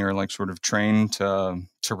 So many are like sort of trained to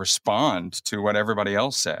respond to what everybody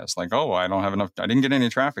else says. Like, oh, I didn't get any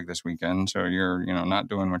traffic this weekend, so you're not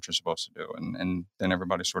doing what you're supposed to do. And then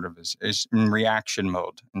everybody sort of is in reaction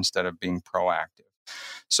mode instead of being proactive.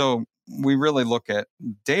 So we really look at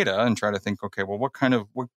data and try to think, okay, well, what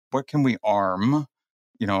can we arm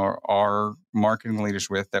our marketing leaders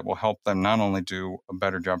with that will help them not only do a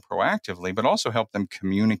better job proactively, but also help them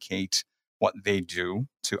communicate what they do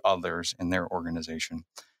to others in their organization.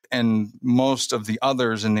 And most of the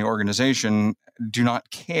others in the organization do not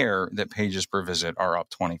care that pages per visit are up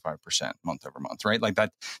 25% month over month, right? Like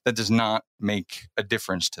that does not make a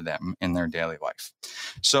difference to them in their daily life.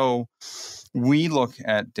 So we look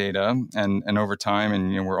at data and over time,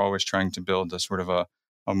 and we're always trying to build a sort of a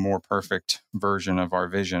more perfect version of our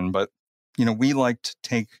vision. But we like to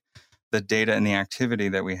take the data and the activity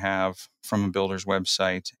that we have from a builder's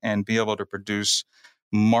website and be able to produce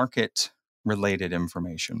market-related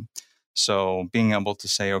information. So being able to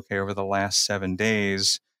say, okay, over the last 7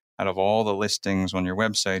 days, out of all the listings on your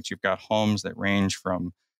website, you've got homes that range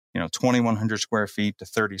from 2,100 square feet to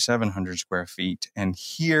 3,700 square feet. And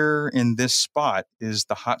here in this spot is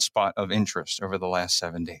the hot spot of interest over the last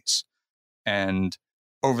 7 days. And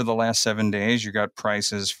over the last 7 days, you got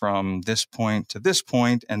prices from this point to this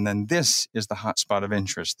point, and then this is the hot spot of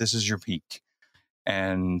interest. This is your peak.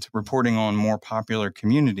 And reporting on more popular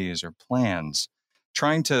communities or plans,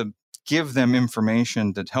 trying to give them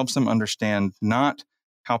information that helps them understand not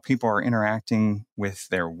how people are interacting with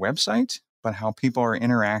their website, but how people are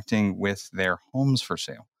interacting with their homes for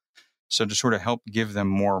sale. So to sort of help give them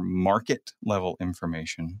more market level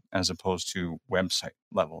information as opposed to website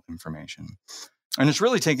level information. And it's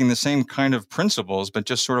really taking the same kind of principles, but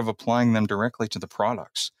just sort of applying them directly to the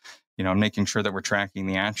products, making sure that we're tracking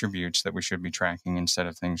the attributes that we should be tracking instead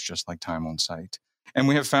of things just like time on site. And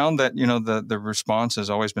we have found that, the response has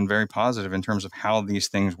always been very positive in terms of how these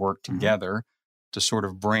things work together to sort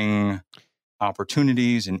of bring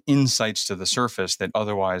opportunities and insights to the surface that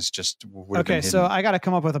otherwise just would have been hidden. So I got to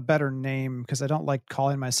come up with a better name because I don't like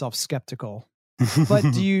calling myself skeptical. But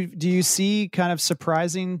do you see kind of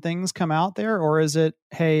surprising things come out there, or is it,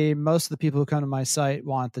 hey, most of the people who come to my site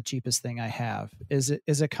want the cheapest thing I have? Is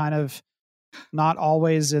it kind of not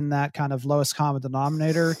always in that kind of lowest common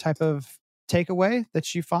denominator type of takeaway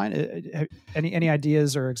that you find? Any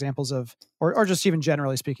ideas or examples of, or just even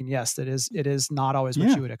generally speaking, yes, it is not always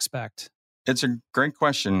what you would expect. It's a great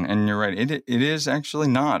question, and you're right. It is actually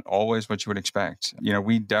not always what you would expect.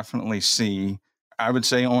 We definitely see, I would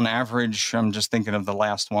say on average, I'm just thinking of the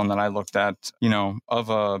last one that I looked at, of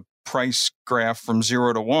a price graph from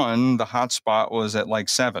 0 to 1, the hot spot was at like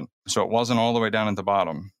 7. So it wasn't all the way down at the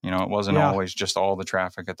bottom. It wasn't always just all the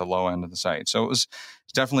traffic at the low end of the site. So it's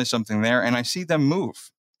definitely something there. And I see them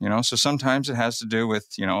move, so sometimes it has to do with,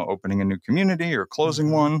 opening a new community or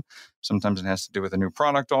closing one. Sometimes it has to do with a new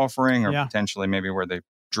product offering or potentially maybe where they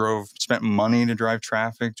spent money to drive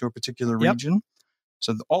traffic to a particular region.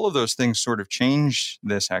 So all of those things sort of change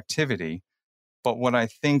this activity. But what I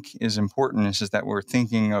think is important is that we're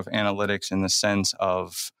thinking of analytics in the sense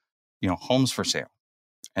of, homes for sale,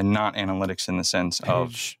 and not analytics in the sense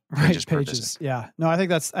of pages. Yeah. No, I think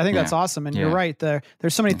that's awesome. And you're right.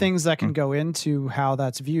 There's so many things that can go into how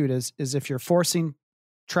that's viewed is if you're forcing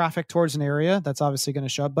traffic towards an area, that's obviously going to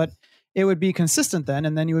show up, but it would be consistent then.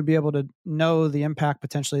 And then you would be able to know the impact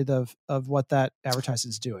potentially of what that advertising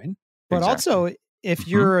is doing. But also, if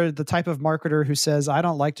you're the type of marketer who says, I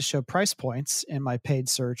don't like to show price points in my paid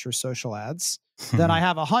search or social ads, then I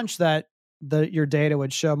have a hunch that your data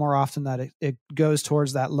would show more often that it goes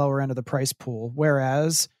towards that lower end of the price pool.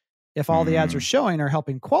 Whereas if all the ads are showing are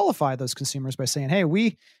helping qualify those consumers by saying, hey,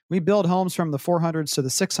 we build homes from the 400s to the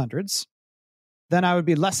 600s, then I would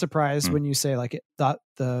be less surprised when you say like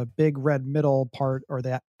the big red middle part or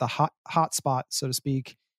the hot spot, so to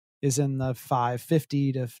speak, is in the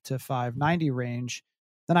 550 to 590 range.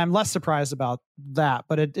 Then I'm less surprised about that.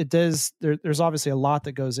 But it does. There's obviously a lot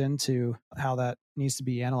that goes into how that needs to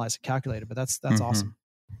be analyzed and calculated. But that's awesome.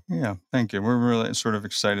 Yeah, thank you. We're really sort of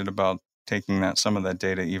excited about taking some of that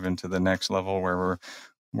data even to the next level, where we're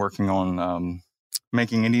working on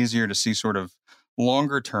making it easier to see sort of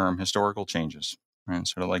longer term historical changes, right?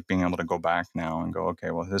 Sort of like being able to go back now and go,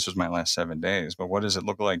 okay, well, this was my last 7 days, but what does it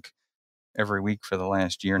look like every week for the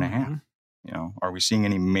last year and a half? Are we seeing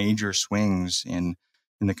any major swings in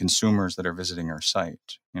the consumers that are visiting our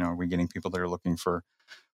site? Are we getting people that are looking for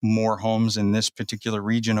more homes in this particular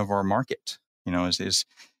region of our market?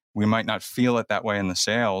 We might not feel it that way in the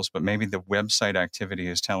sales, but maybe the website activity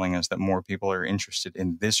is telling us that more people are interested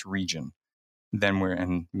in this region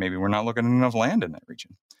and maybe we're not looking at enough land in that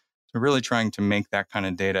region. So really trying to make that kind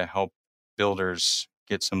of data help builders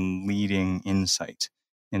get some leading insight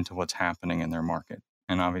into what's happening in their market.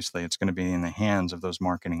 And obviously it's going to be in the hands of those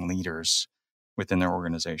marketing leaders within their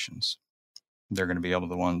organizations. They're going to be the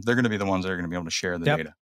ones that are going to be able to share the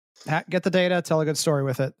data. Get the data, tell a good story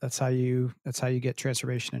with it. That's how you get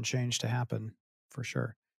transformation and change to happen, for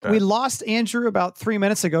sure. We lost Andrew about 3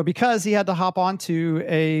 minutes ago because he had to hop onto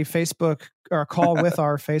a Facebook or a call with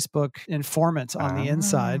our Facebook informant on the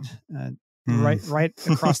inside, right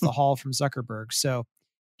across the hall from Zuckerberg. So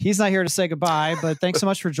he's not here to say goodbye, but thanks so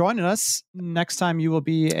much for joining us. Next time you will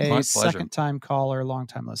be a second-time caller,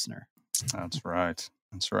 long-time listener. That's right.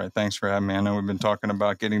 Thanks for having me. I know we've been talking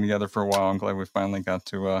about getting together for a while. I'm glad we finally got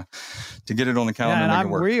to get it on the calendar. Yeah,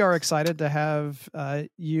 and we are excited to have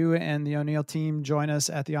you and the O'Neill team join us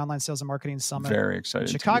at the Online Sales and Marketing Summit. Very excited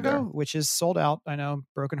in Chicago, which is sold out. I know,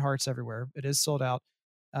 broken hearts everywhere. It is sold out.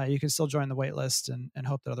 You can still join the wait list and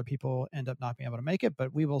hope that other people end up not being able to make it.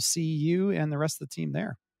 But we will see you and the rest of the team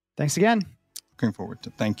there. Thanks again. Looking forward to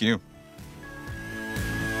it. Thank you.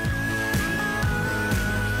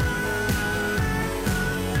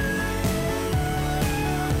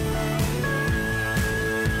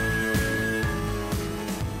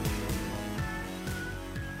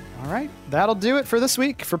 All right, that'll do it for this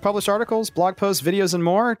week. For published articles, blog posts, videos, and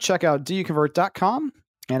more, check out doyouconvert.com.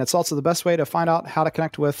 And it's also the best way to find out how to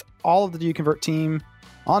connect with all of the Do You Convert team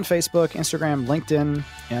on Facebook, Instagram, LinkedIn,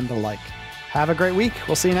 and the like. Have a great week.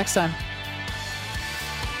 We'll see you next time.